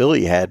that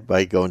Billy had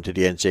by going to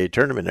the NCAA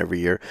tournament every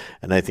year.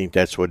 And I think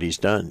that's what he's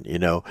done,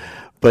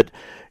 But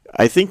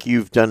I think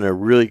you've done a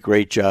really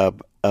great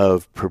job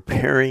of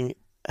trying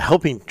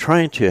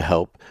to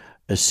help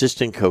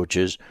assistant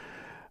coaches,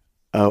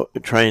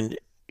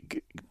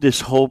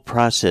 this whole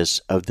process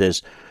of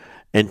this,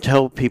 and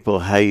tell people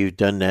how you've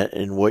done that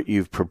and what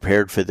you've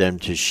prepared for them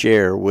to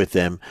share with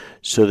them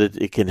so that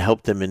it can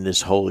help them in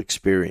this whole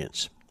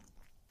experience.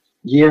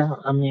 Yeah,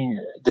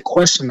 the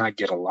question I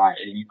get a lot,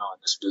 and in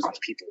this business,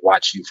 people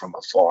watch you from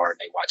afar and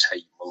they watch how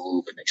you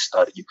move and they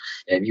study you,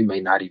 and you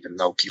may not even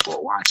know people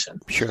are watching.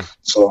 Sure.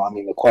 So,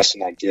 the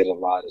question I get a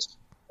lot is,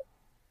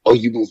 oh,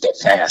 you moved up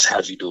fast.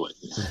 How'd you do it?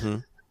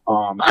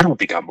 Mm-hmm. I don't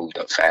think I moved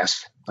up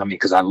fast.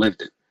 Because I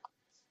lived it.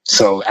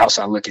 So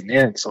outside looking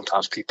in,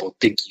 sometimes people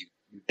think you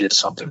did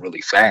something really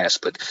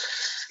fast, but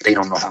they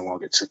don't know how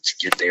long it took to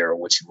get there or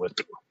what you went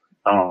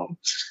through.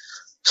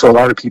 So a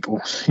lot of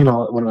people,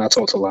 when I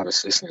talk to a lot of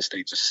assistants,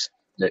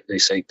 they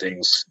say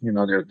things,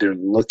 they're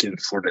looking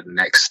for the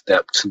next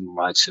step too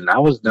much. And I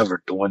was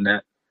never doing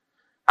that.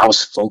 I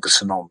was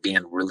focusing on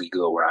being really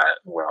good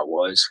where I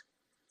was.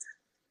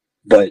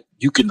 But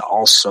you can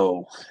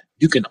also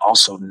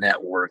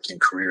network and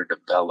career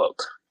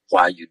develop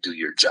while you do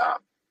your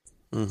job.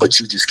 Mm-hmm. But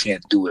you just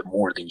can't do it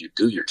more than you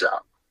do your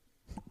job.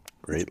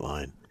 Great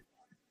line.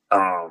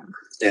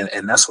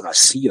 And that's what I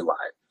see a lot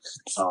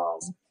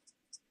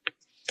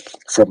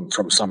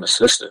from some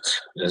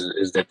assistants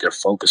is that they're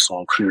focused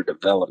on career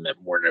development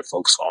more than they're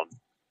focused on,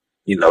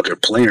 their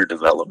player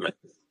development.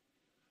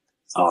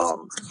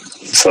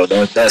 So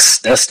that's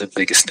the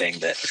biggest thing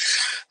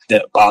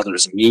that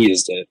bothers me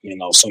is that,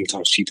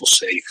 sometimes people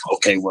say,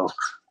 okay, well,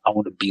 I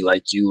want to be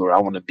like you, or I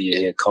want to be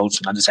a head coach.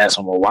 And I just ask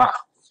them, well, why?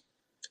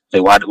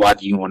 Like, why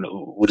do you want to,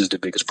 what is the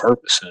biggest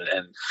purpose?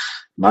 And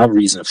my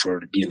reason for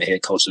being a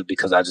head coach is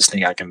because I just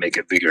think I can make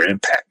a bigger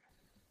impact.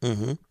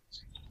 Mm-hmm.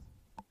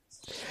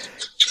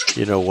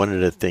 One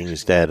of the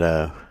things that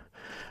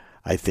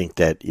I think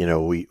that,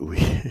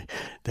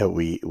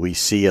 we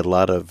see a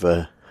lot of,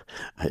 I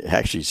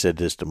actually said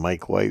this to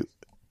Mike White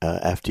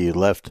after you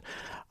left.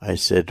 I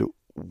said,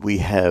 we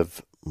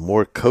have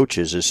more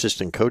coaches,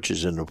 assistant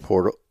coaches in the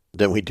portal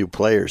than we do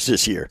players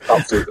this year.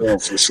 For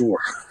sure.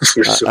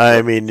 For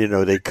sure.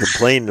 They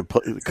complain,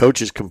 the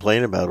coaches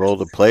complain about all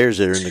the players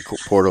that are in the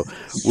portal.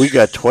 We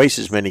got twice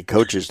as many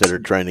coaches that are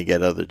trying to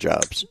get other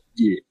jobs.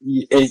 Yeah.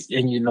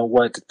 And you know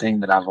what? The thing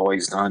that I've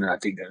always done, and I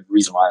think the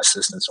reason why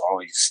assistants are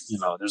always,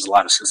 there's a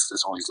lot of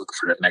assistants always looking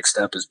for that next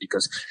step is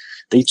because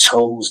they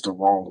chose the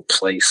wrong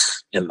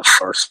place in the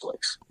first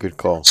place. Good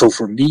call. So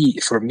for me,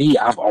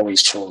 I've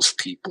always chose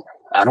people.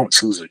 I don't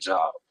choose a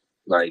job.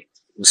 Like,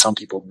 some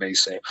people may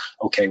say,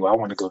 okay, well, I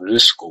want to go to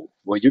this school.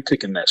 Well, you're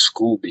picking that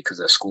school because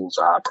that school's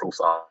a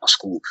high-profile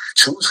school.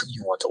 Choose who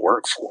you want to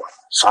work for.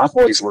 So I've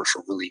always worked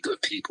for really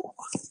good people.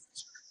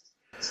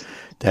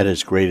 That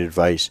is great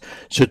advice.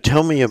 So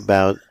tell me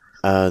about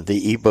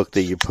the ebook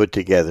that you put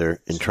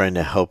together in trying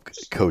to help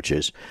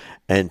coaches,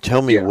 and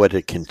tell me what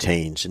it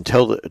contains, and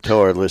tell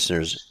our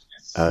listeners,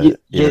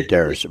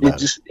 Darius,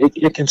 about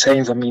it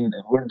contains. I mean,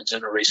 we're in the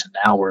generation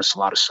now where it's a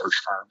lot of search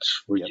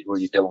firms, where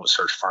you're dealing with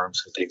search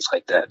firms and things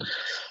like that.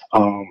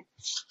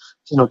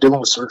 Dealing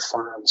with search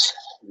firms,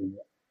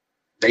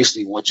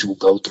 basically what you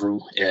go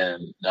through,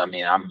 and I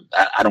mean,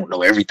 I don't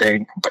know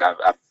everything, but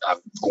I'm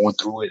going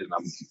through it, and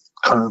I'm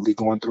currently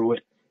going through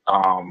it.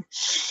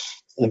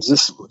 And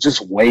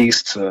just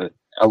ways to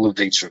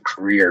elevate your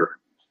career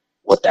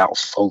without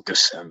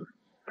focusing,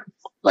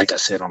 like I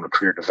said, on the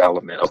career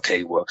development.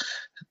 Okay, well,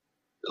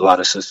 a lot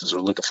of assistants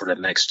are looking for the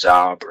next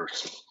job or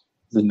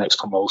the next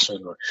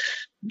promotion, or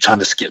trying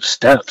to skip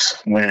steps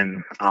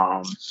when,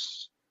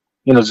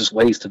 just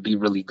ways to be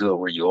really good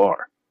where you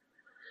are.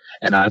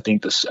 And I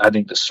think the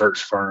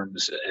search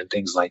firms and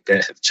things like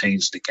that have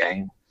changed the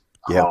game.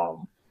 Yeah.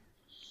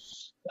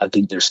 I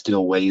think there's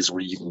still ways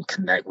where you can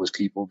connect with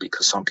people,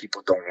 because some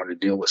people don't want to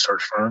deal with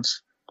search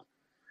firms.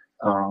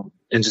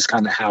 And just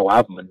kind of how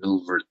I've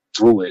maneuvered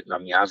through it. I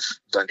mean, I've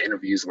done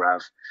interviews where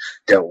I've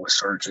dealt with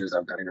searches.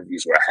 I've done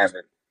interviews where I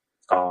haven't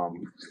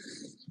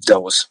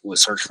dealt with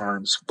search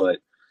firms. But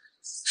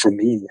for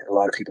me, a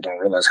lot of people don't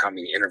realize how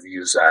many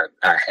interviews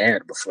I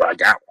had before I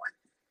got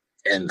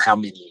one, and how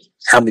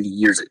many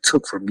years it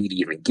took for me to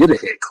even get a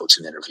head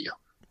coaching interview.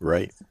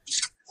 Right.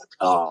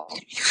 So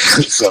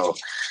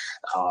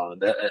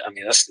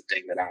that's the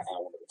thing that I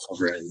want to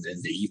cover in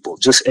the ebook.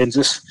 Just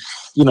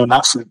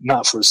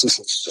not for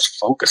assistants to just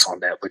focus on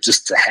that, but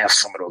just to have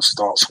some of those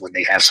thoughts when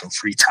they have some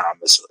free time,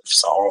 if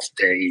it's an off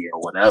day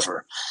or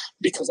whatever.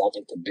 Because I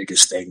think the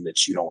biggest thing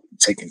that you don't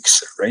take into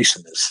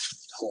consideration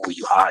is who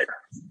you hire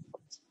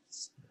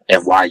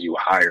and why you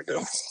hire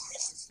them.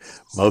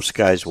 Most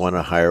guys want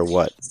to hire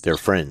what? Their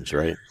friends,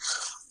 right?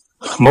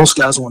 Most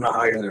guys want to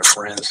hire their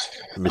friends.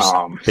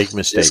 Big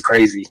mistake. It's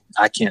crazy.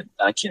 I can't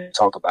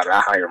talk about it.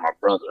 I hired my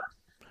brother,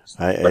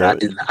 but I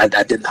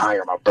didn't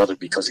hire my brother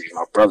because he's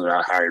my brother.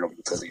 I hired him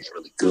because he's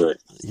really good.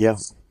 Yeah.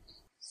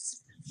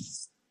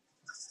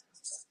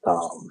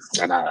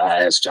 And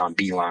I asked John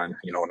Beeline,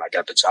 when I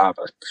got the job,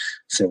 I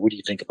said, "What do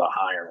you think about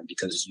hiring?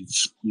 Because you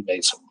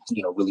made some,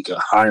 really good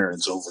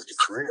hirings over your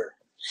career."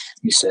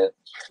 He said,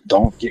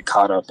 "Don't get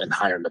caught up in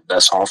hiring the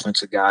best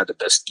offensive guy, the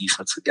best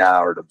defensive guy,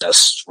 or the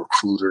best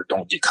recruiter.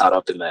 Don't get caught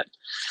up in that,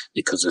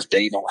 because if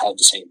they don't have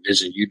the same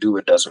vision you do,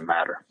 it doesn't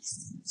matter."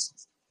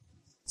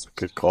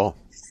 Good call.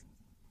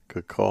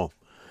 Good call.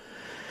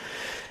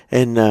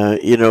 And,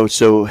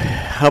 so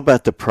how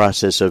about the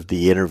process of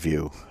the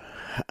interview?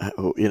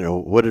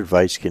 What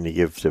advice can you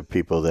give to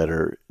people that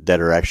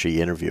are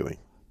actually interviewing?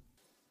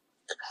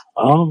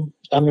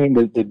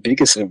 The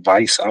biggest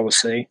advice I would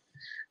say,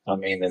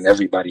 and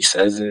everybody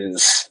says it,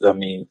 is,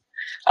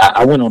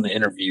 I went on the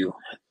interview,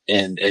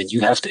 and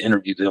you have to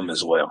interview them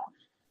as well.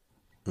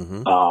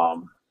 Mm-hmm.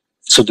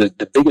 So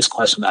the biggest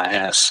question I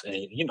ask,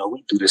 and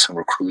we do this in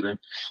recruiting,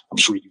 I'm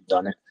sure you've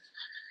done it,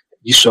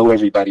 you show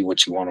everybody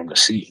what you want them to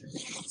see.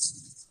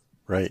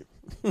 Right.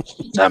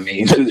 When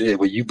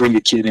you bring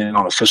a kid in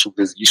on official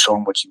visit, you show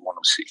them what you want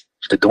them to see.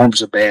 If the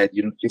dorms are bad,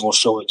 you're going to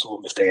show it to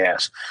them if they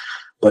ask.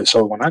 But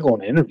so when I go on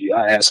the interview,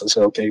 I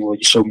say, okay, well,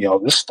 you show me all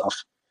this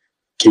stuff.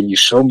 Can you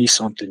show me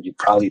something you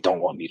probably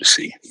don't want me to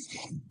see?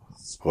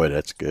 Boy,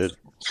 that's good.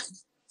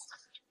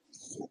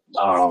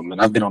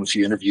 And I've been on a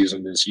few interviews,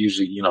 and it's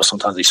usually,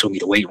 sometimes they show me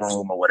the weight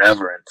room or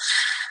whatever. And,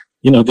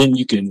 then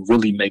you can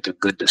really make a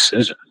good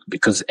decision,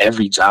 because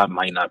every job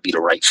might not be the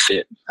right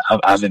fit.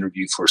 I've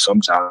interviewed for some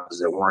jobs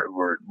that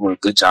were a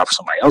good job for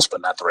somebody else,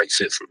 but not the right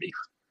fit for me.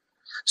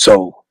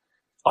 So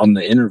on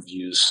the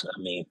interviews,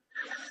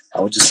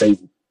 I would just say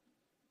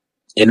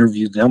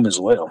interview them as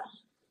well.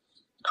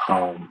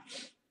 And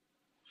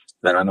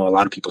I know a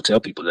lot of people tell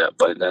people that,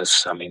 but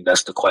that's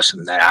the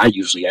question that I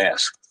usually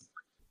ask.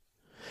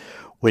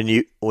 When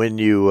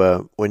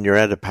you're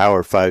at a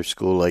Power 5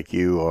 school like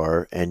you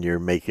are, and you're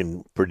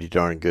making pretty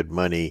darn good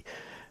money,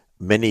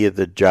 many of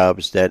the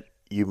jobs that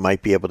you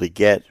might be able to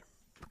get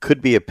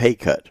could be a pay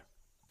cut.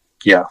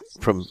 Yeah.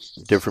 From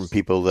different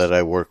people that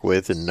I work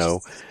with and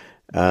know.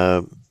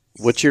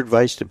 What's your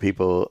advice to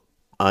people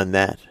on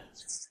that?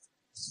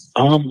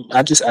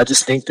 I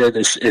just think that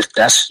if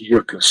that's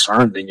your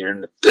concern, then you're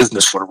in the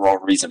business for the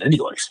wrong reason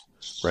anyways.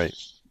 Right.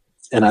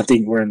 And I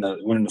think we're in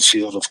the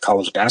field of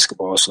college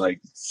basketball. It's like,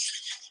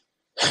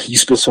 you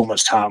spend so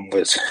much time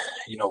with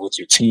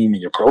your team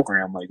and your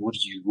program. Like, what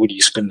do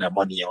you spend that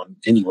money on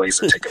anyways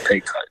to take a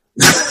pay cut?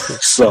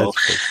 So,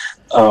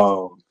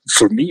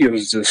 for me, it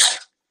was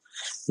just,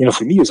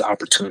 for me, it was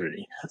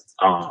opportunity.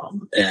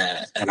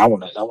 And I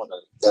want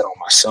to bet on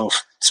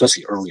myself,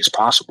 especially early as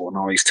possible. And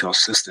I always tell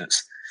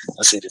assistants,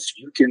 I said, if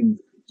you can,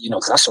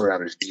 because I started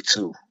out as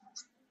D2.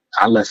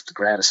 I left the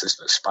grad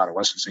assistant spot at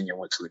West Virginia,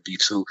 went to a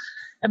D2.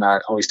 And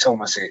I always tell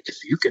them, I said, if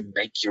you can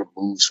make your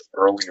moves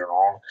earlier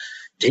on,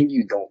 then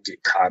you don't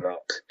get caught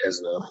up as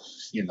a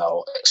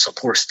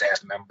support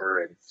staff member,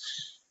 and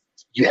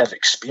you have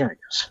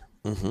experience.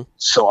 Mm-hmm.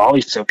 So I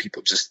always tell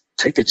people, just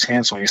take a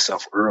chance on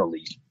yourself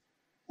early.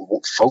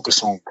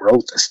 Focus on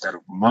growth instead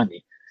of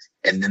money,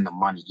 and then the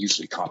money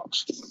usually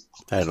comes.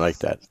 I like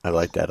that. I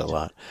like that a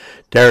lot.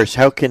 Darius,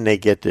 how can they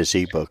get this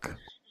ebook?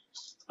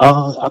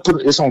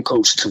 It's on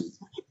CoachTube,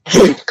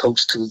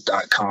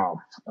 CoachTube.com.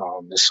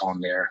 It's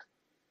on there.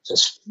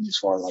 Just as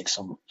far as like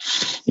some,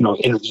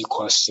 interview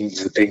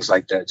questions and things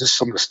like that. Just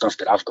some of the stuff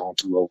that I've gone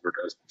through over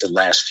the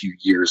last few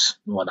years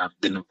when I've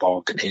been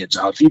involved in head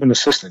jobs, even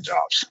assistant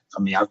jobs.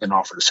 I mean, I've been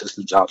offered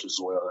assistant jobs as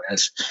well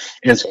as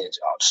head jobs.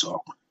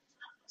 So,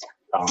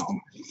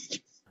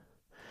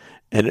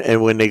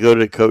 And when they go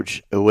to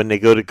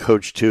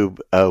CoachTube,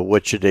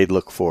 what should they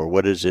look for?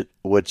 What's it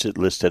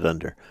listed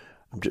under?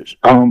 Just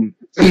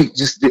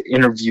the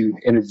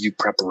interview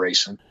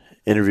preparation.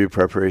 Interview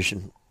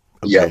preparation.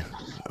 Okay. Yeah.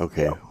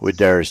 Okay. With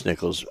Darius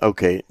Nichols.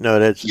 Okay. No,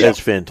 that's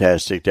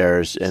fantastic,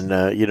 Darius. And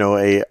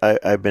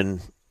I've been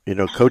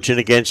coaching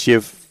against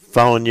you,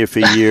 following you for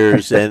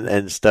years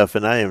and stuff,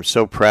 and I am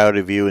so proud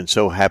of you and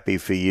so happy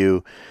for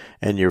you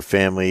and your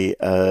family.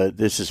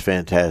 This is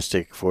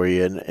fantastic for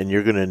you, and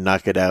you're going to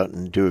knock it out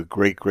and do a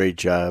great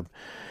job.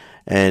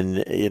 And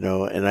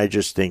and I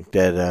just think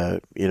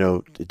that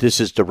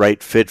this is the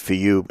right fit for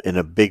you in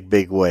a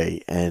big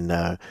way.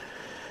 And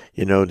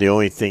the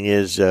only thing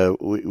is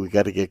we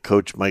got to get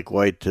Coach Mike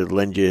White to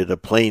lend you the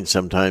plane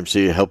sometimes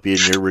to help you in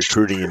your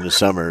recruiting in the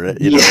summer,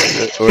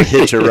 or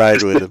hitch a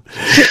ride with him.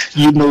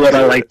 You know what?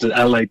 I like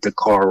the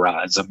car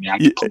rides. I mean, I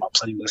can put my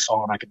playlist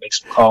on. I can make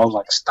some calls. I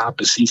can stop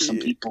and see some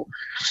people.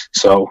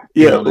 So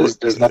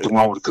there's nothing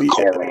wrong with a good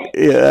car ride.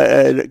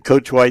 Yeah,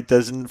 Coach White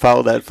doesn't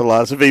follow that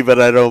philosophy,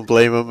 but I don't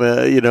blame him.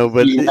 But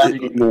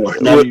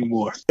not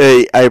anymore.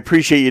 Hey, I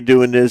appreciate you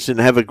doing this, and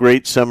have a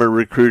great summer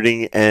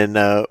recruiting. And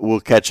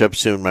we'll catch up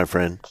soon, my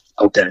friend.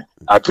 Okay.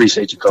 I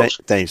appreciate you, Coach.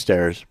 Thanks,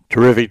 Darius.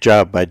 Terrific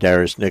job by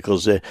Darius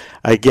Nichols.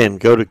 Again,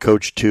 go to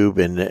CoachTube,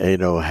 and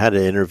how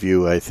to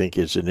interview, I think,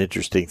 is an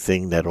interesting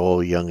thing that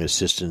all young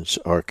assistants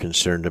are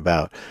concerned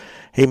about.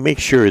 Hey, make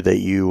sure that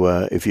you,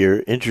 if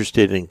you're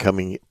interested in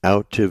coming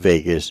out to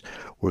Vegas,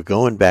 we're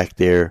going back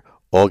there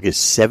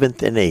August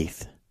 7th and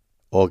 8th.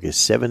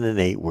 August 7th and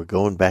 8th, we're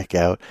going back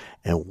out,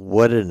 and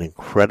what an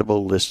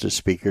incredible list of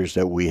speakers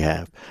that we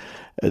have.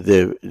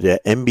 The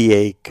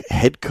NBA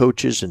head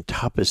coaches and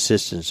top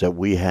assistants that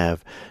we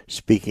have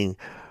speaking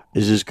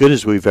is as good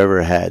as we've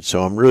ever had.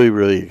 So I'm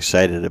really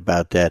excited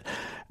about that.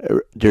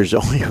 There's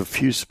only a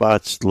few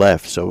spots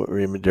left, so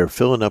they're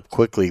filling up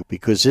quickly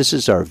because this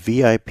is our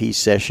VIP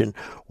session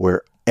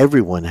where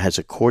everyone has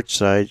a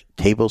courtside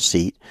table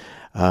seat.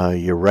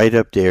 You're right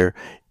up there.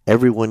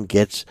 Everyone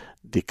gets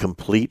the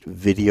complete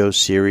video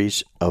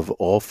series of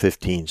all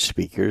 15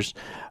 speakers.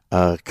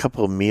 A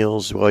couple of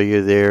meals while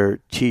you're there,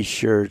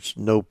 T-shirts,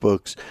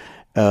 notebooks.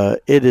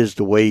 It is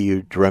the way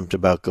you dreamt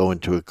about going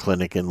to a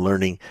clinic and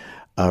learning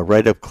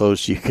right up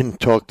close. You can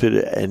talk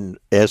to and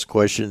ask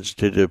questions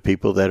to the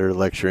people that are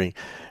lecturing.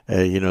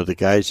 The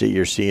guys that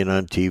you're seeing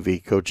on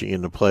TV coaching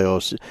in the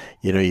playoffs,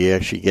 you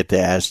actually get to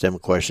ask them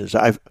questions.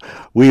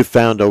 We've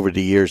found over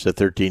the years, the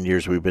 13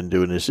 years we've been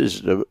doing this,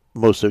 is the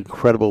most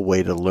incredible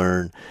way to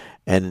learn.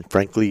 And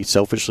frankly,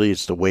 selfishly,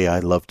 it's the way I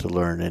love to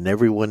learn. And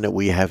everyone that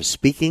we have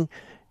speaking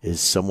is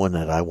someone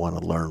that I want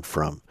to learn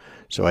from.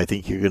 So I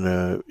think you're going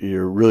to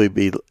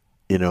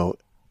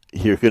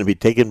be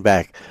taken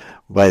back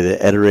by the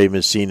Ettore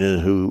Messina,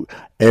 who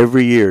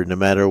every year, no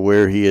matter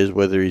where he is,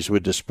 whether he's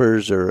with the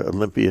Spurs or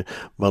Olympia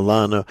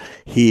Milano,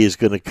 he is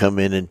going to come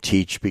in and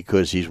teach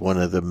because he's one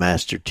of the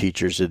master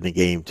teachers in the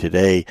game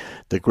today.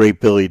 The great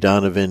Billy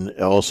Donovan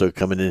also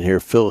coming in here.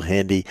 Phil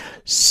Handy,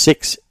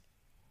 6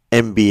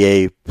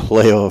 NBA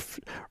playoff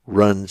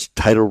runs,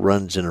 title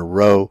runs in a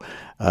row.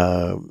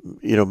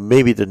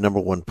 Maybe the number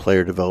one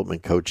player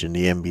development coach in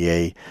the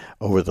NBA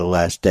over the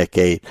last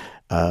decade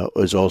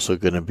is also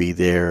going to be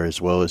there, as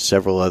well as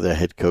several other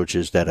head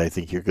coaches that I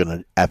think you're going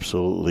to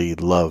absolutely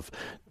love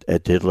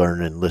to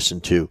learn and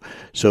listen to.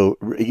 So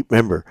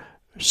remember,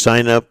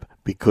 sign up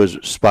because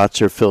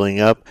spots are filling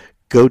up.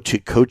 Go to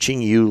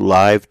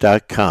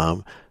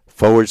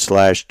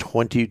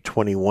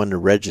coachingyoulive.com/2021 to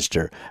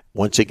register.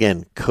 Once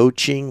again,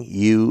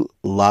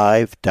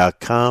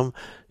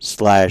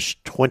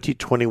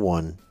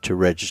 coachingyoulive.com/2021 to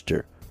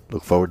register.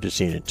 Look forward to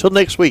seeing you. Until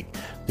next week,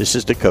 this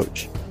is the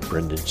coach,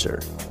 Brendan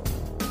Suhr.